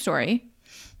true story.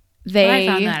 When I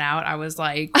found that out, I was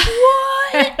like,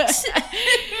 what?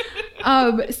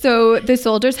 So the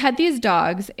soldiers had these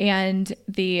dogs, and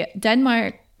the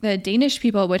Danish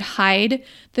people would hide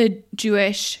the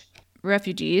Jewish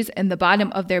refugees in the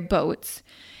bottom of their boats.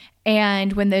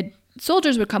 And when the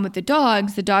soldiers would come with the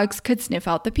dogs could sniff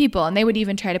out the people, and they would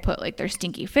even try to put like their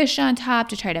stinky fish on top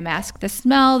to try to mask the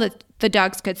smell, that the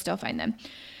dogs could still find them.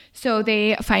 So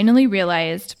they finally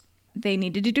realized they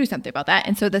needed to do something about that.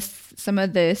 And so some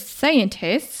of the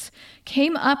scientists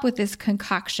came up with this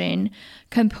concoction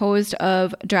composed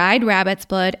of dried rabbit's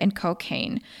blood and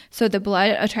cocaine. So the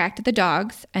blood attracted the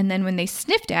dogs, and then when they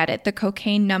sniffed at it, the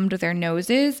cocaine numbed their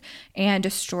noses and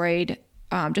destroyed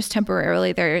just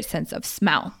temporarily their sense of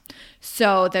smell.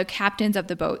 So the captains of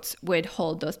the boats would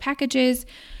hold those packages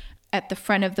at the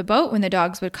front of the boat. When the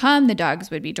dogs would come, the dogs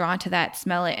would be drawn to that,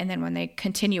 smell it, and then when they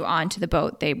continue on to the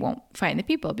boat, they won't find the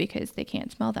people because they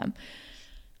can't smell them.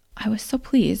 I was so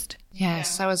pleased.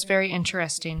 Yes, that was very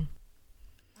interesting.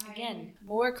 Again,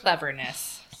 more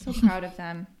cleverness. So proud of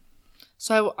them.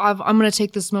 So I'm going to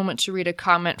take this moment to read a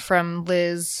comment from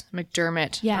Liz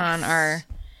McDermott on our...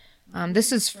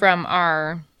 this is from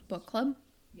our... Book club?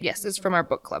 Yes, it's from our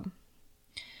book club.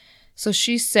 So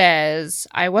she says,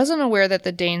 I wasn't aware that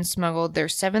the Danes smuggled their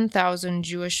 7,000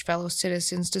 Jewish fellow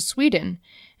citizens to Sweden,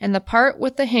 and the part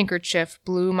with the handkerchief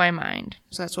blew my mind.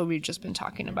 So that's what we've just been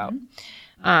talking about.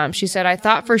 She said, I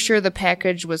thought for sure the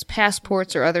package was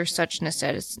passports or other such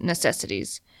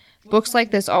necessities. Books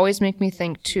like this always make me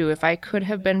think, too, if I could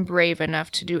have been brave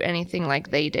enough to do anything like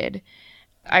they did.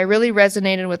 I really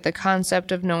resonated with the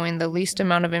concept of knowing the least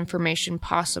amount of information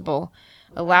possible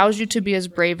allows you to be as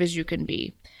brave as you can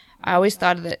be. I always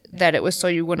thought that it was so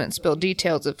you wouldn't spill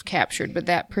details if captured, but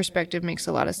that perspective makes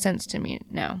a lot of sense to me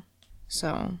now.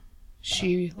 So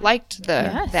she liked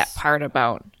that part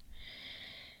about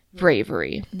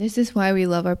bravery. This is why we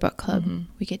love our book club. Mm-hmm.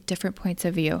 We get different points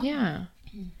of view. Yeah.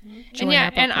 Mm-hmm.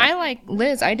 And I like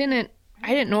Liz. I didn't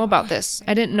know about this.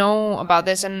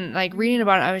 And like reading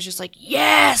about it, I was just like,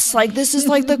 yes, like this is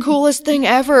like the coolest thing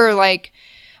ever. Like,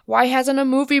 why hasn't a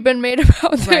movie been made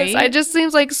about this? Right? It just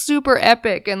seems like super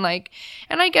epic. And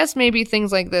I guess maybe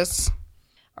things like this,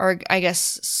 or I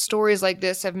guess stories like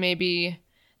this have maybe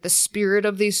the spirit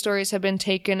of these stories have been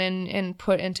taken and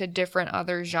put into different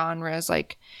other genres.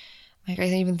 Like I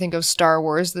even think of Star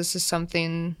Wars. This is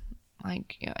something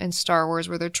like in Star Wars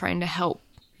where they're trying to help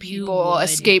people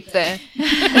escape from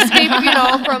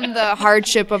the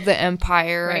hardship of the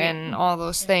Empire, right, and all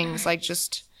those things. Like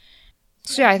just,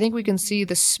 so yeah, I think we can see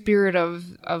the spirit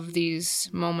of these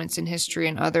moments in history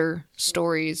and other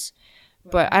stories.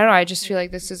 But I don't know, I just feel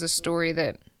like this is a story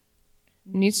that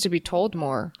needs to be told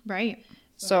more. Right.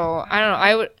 So I don't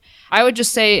know. I would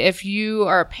just say if you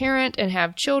are a parent and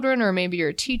have children, or maybe you're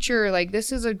a teacher, like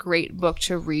this is a great book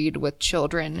to read with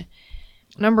children.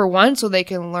 Number one, so they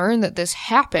can learn that this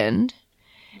happened.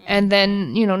 And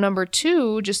then, number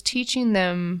two, just teaching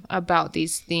them about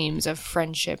these themes of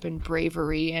friendship and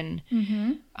bravery and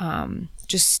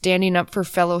just standing up for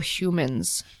fellow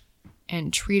humans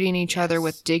and treating each other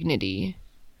with dignity.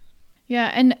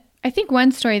 Yeah, and I think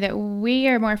one story that we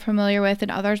are more familiar with,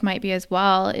 and others might be as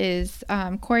well, is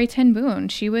Corrie ten Boom.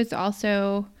 She was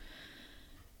also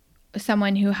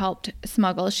someone who helped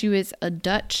smuggle. She was a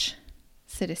Dutch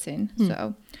citizen,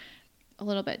 so a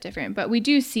little bit different. But we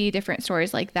do see different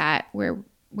stories like that where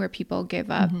people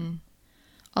give up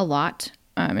a lot.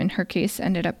 In her case,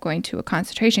 ended up going to a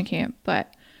concentration camp.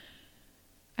 But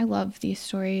I love these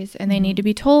stories, and they need to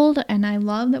be told. And I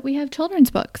love that we have children's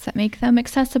books that make them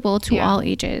accessible to all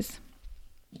ages.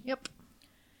 Yep.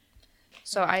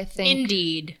 So I think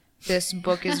Indeed. This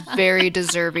book is very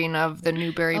deserving of the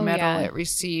Newbery Medal it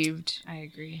received. I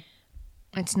agree.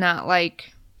 It's not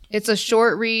like it's a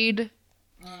short read.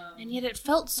 And yet it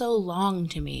felt so long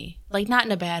to me. Like, not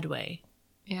in a bad way.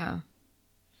 Yeah.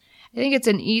 I think it's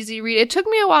an easy read. It took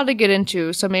me a while to get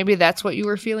into, so maybe that's what you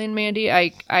were feeling, Mandy.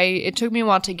 It took me a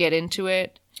while to get into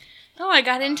it. No, I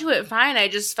got into it fine. I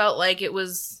just felt like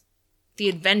the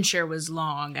adventure was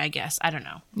long, I guess. I don't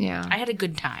know. Yeah. I had a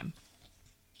good time.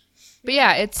 But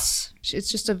yeah, it's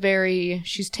just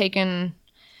she's taken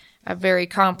a very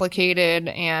complicated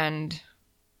and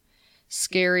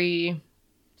scary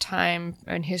time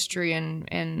and history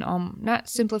and not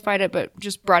simplified it, but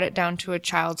just brought it down to a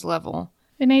child's level.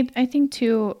 And I think,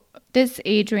 too, this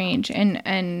age range,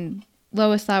 and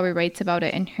Lois Lowry writes about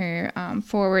it in her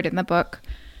foreword in the book,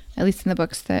 at least in the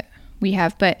books that we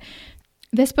have. But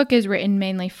this book is written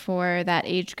mainly for that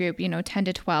age group, 10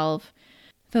 to 12.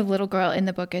 The little girl in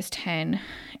the book is 10.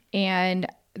 And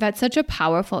that's such a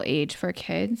powerful age for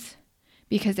kids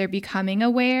because they're becoming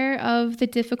aware of the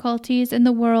difficulties in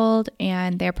the world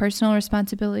and their personal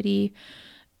responsibility.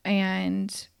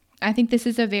 And I think this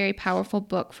is a very powerful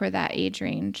book for that age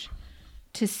range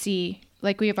to see,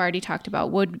 like we have already talked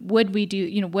about, would we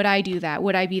do, would I do that?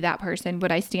 Would I be that person?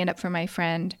 Would I stand up for my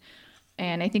friend?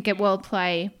 And I think it will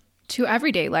apply to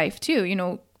everyday life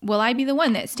too. Will I be the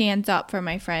one that stands up for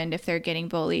my friend if they're getting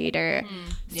bullied, or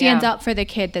stands up for the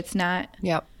kid that's not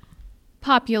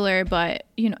popular, but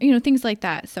things like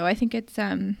that. So I think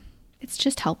it's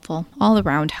just helpful, all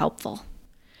around helpful.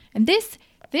 And this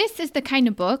is the kind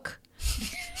of book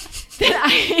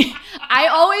that I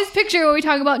always picture when we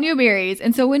talk about Newberys.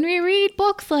 And so when we read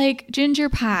books like Ginger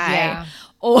Pie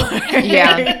or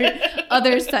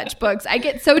other such books, I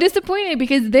get so disappointed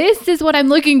because this is what I'm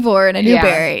looking for in a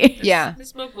Newbery. Yeah.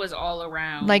 This book was all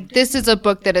around. Like, this is a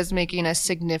book that is making a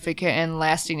significant and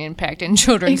lasting impact in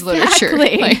children's literature.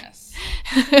 Like,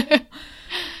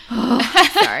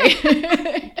 sorry.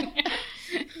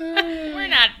 We're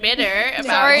not bitter about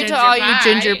Sorry Ginger to all Pie. you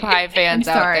Ginger Pie fans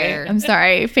out there. I'm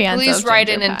sorry, fans. Please of write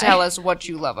Ginger in and Pie. tell us what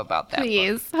you love about that book.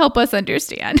 Please help us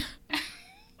understand.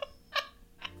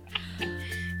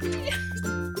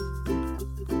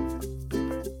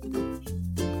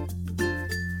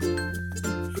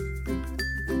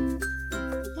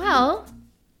 Well,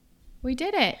 we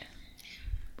did it.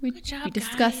 Good job, We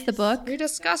discussed the book. We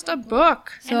discussed a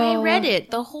book. And I read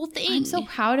it, the whole thing. I'm so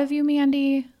proud of you,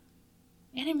 Mandy.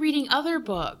 And I'm reading other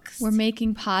books. We're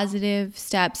making positive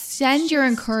steps. Send your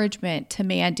encouragement to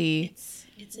Mandy.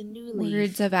 It's a new leaf.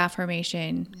 Words of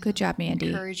affirmation. Good job, Mandy.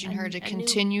 Encouraging her to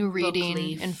continue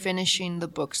reading and finishing the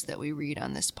books that we read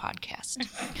on this podcast.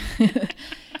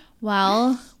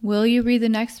 Well, will you read the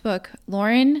next book?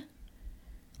 Lauren,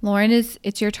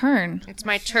 it's your turn. It's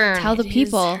my turn. Tell the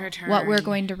people her turn. what we're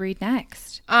going to read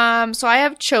next. So I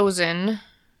have chosen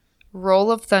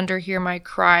Roll of Thunder, Hear My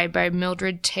Cry by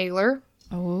Mildred Taylor.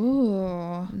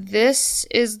 Oh. This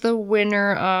is the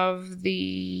winner of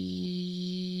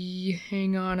the...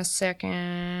 Hang on a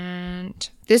second.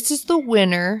 This is the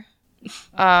winner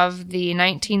of the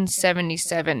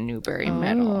 1977 Newbery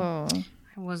Medal. Oh.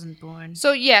 I wasn't born.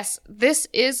 So yes, this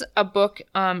is a book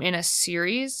in a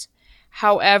series.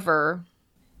 However,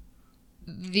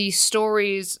 the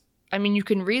stories, I mean, you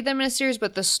can read them in a series,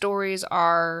 but the stories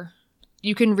are...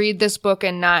 You can read this book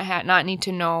and not need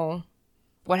to know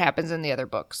what happens in the other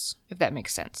books, if that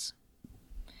makes sense.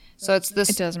 So it's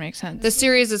this. It does make sense. The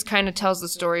series is kind of tells the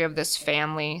story of this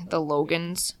family, the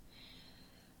Logans.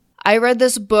 I read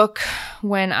this book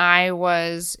when I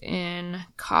was in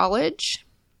college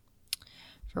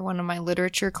for one of my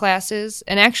literature classes,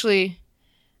 and actually,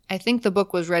 I think the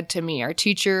book was read to me. Our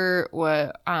teacher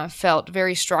felt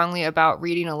very strongly about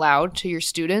reading aloud to your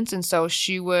students, and so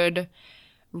she would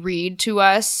read to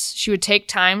us. She would take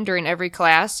time during every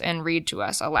class and read to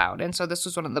us aloud. And so this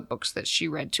was one of the books that she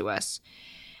read to us.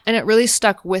 And it really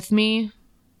stuck with me.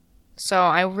 So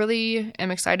I really am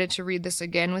excited to read this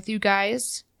again with you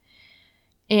guys.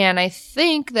 And I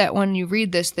think that when you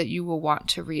read this, that you will want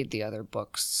to read the other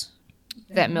books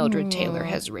that Mildred Taylor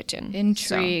has written.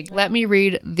 Intrigue. So let me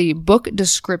read the book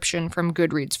description from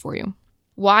Goodreads for you.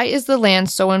 Why is the land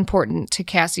so important to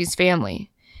Cassie's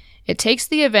family? It takes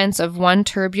the events of one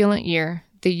turbulent year,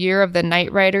 the year of the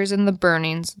night riders and the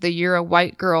burnings, the year a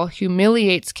white girl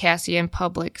humiliates Cassie in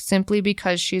public simply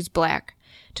because she's black,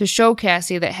 to show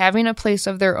Cassie that having a place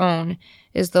of their own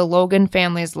is the Logan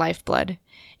family's lifeblood.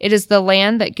 It is the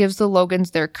land that gives the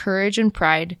Logans their courage and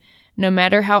pride. No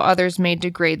matter how others may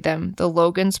degrade them, the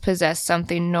Logans possess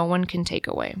something no one can take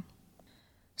away.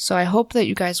 So I hope that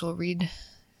you guys will read,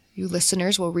 you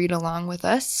listeners will read along with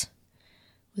us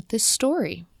with this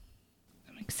story.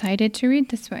 I'm excited to read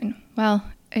this one. Well,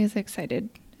 as excited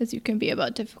as you can be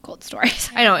about difficult stories.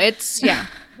 I know, it's, yeah.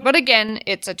 But again,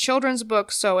 it's a children's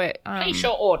book, so it... Place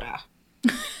your order.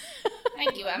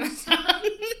 Thank you, Amazon.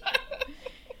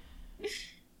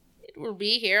 It will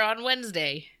be here on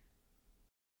Wednesday.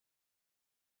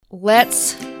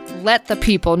 Let's let the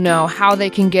people know how they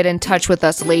can get in touch with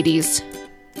us, ladies.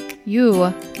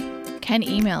 You can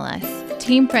email us,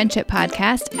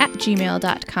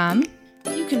 teamfriendshippodcast@gmail.com.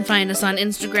 You can find us on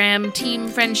Instagram, Team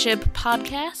Friendship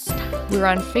Podcast. We're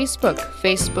on Facebook,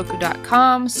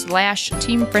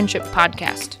 facebook.com/Team Friendship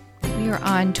Podcast. We are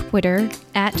on Twitter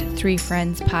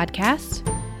 @3friendspodcast.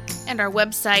 And our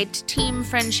website,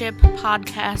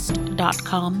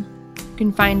 teamfriendshippodcast.com. You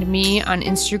can find me on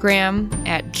Instagram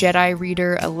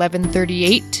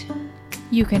 @JediReader1138.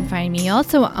 You can find me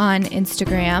also on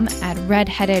Instagram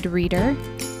 @redheadedreader.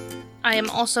 I am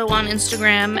also on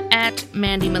Instagram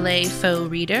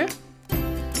 @MandyMalay_Reader.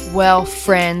 Well,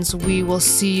 friends, we will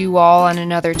see you all on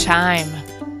another time.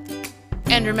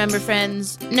 And remember,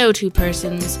 friends, no two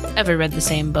persons ever read the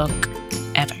same book,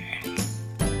 ever.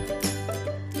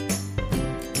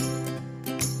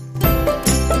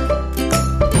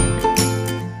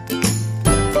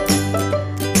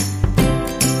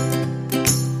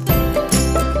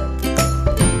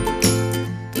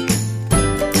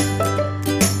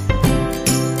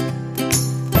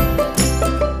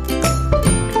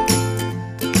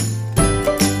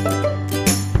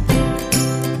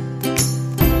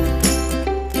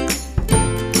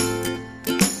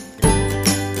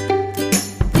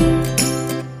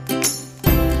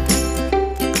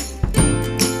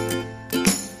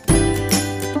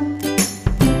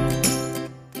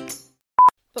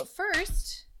 But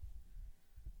first,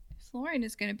 if Lauren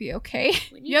is going to be okay.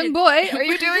 Young boy, are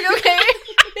you doing okay?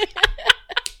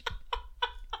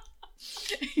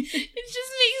 It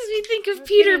just makes me think of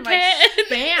Peter Pan.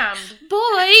 Spammed.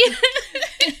 Boy.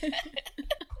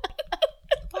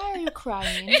 Why are you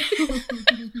crying?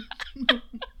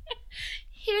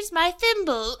 Here's my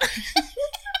thimble.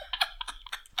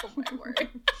 Oh my word.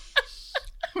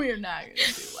 We are not going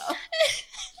to do well.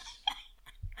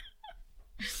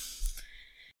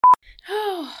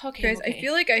 Oh, okay. Guys, I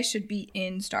feel like I should be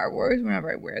in Star Wars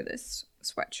whenever I wear this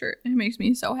sweatshirt. It makes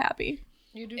me so happy.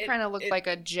 You do kind of look like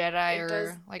a Jedi, or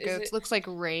does- like is it it- looks like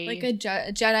Rey. Like a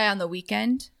Jedi on the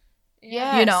weekend.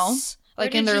 yes. you know,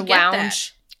 like where in did their you get that?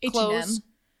 lounge H&M. clothes.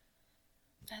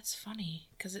 That's funny,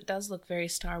 because it does look very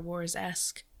Star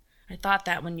Wars-esque. I thought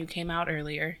that when you came out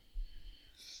earlier.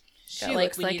 She Felt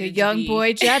looks we like a needed to young be-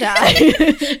 boy Jedi.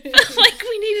 Felt like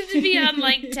we needed to be on,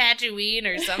 like, Tatooine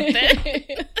or something.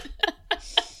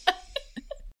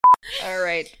 All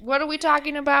right, what are we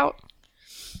talking about?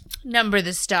 Number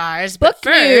the stars, Book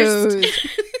but first... news.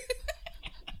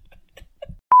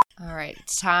 All right,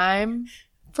 it's time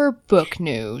for book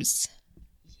news.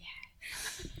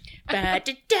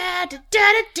 Ba-da-da-da-da-da.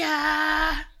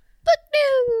 Book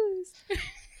news.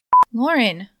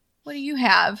 Lauren, what do you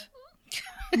have?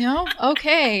 No?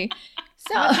 Okay.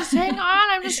 So, Just hang on,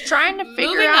 I'm just trying to figure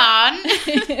Moving out. on.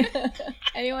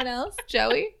 anyone else?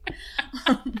 Joey?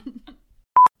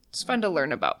 It's fun to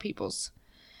learn about people's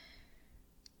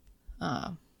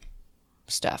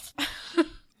stuff.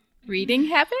 Reading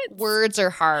habits? Words are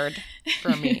hard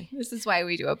for me. This is why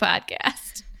we do a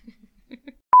podcast.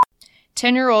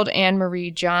 10-year-old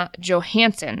Anne-Marie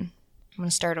Johansson. I'm going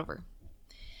to start over.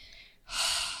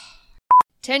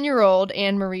 10-year-old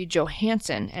Anne-Marie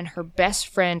Johansson and her best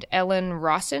friend Ellen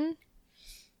Rosen?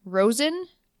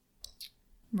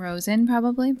 Rosen,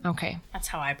 probably. Okay. That's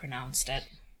how I pronounced it.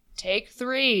 Take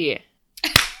 3.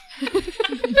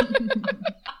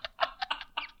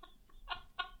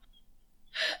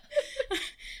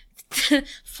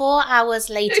 4 hours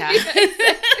later.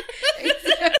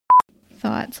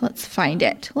 Thoughts. Let's find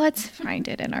it. Let's find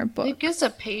it in our It book. gives a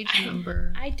page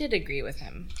number. I did agree with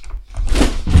him.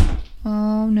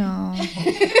 Oh no.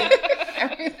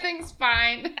 Everything's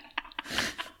fine.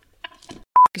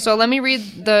 So let me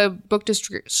read the book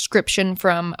description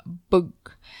from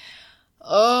book.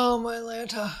 Oh, my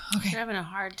Lanta. Okay. You're having a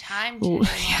hard time today,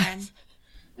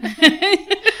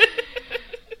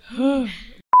 Lauren.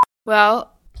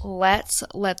 Well, let's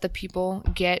let the people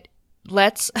get.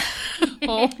 Let's.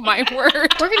 Oh, my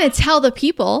word. We're gonna tell the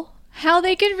people how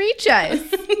they can reach us.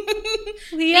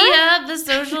 Leah? Via the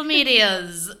social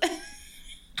medias.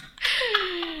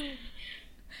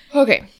 Okay.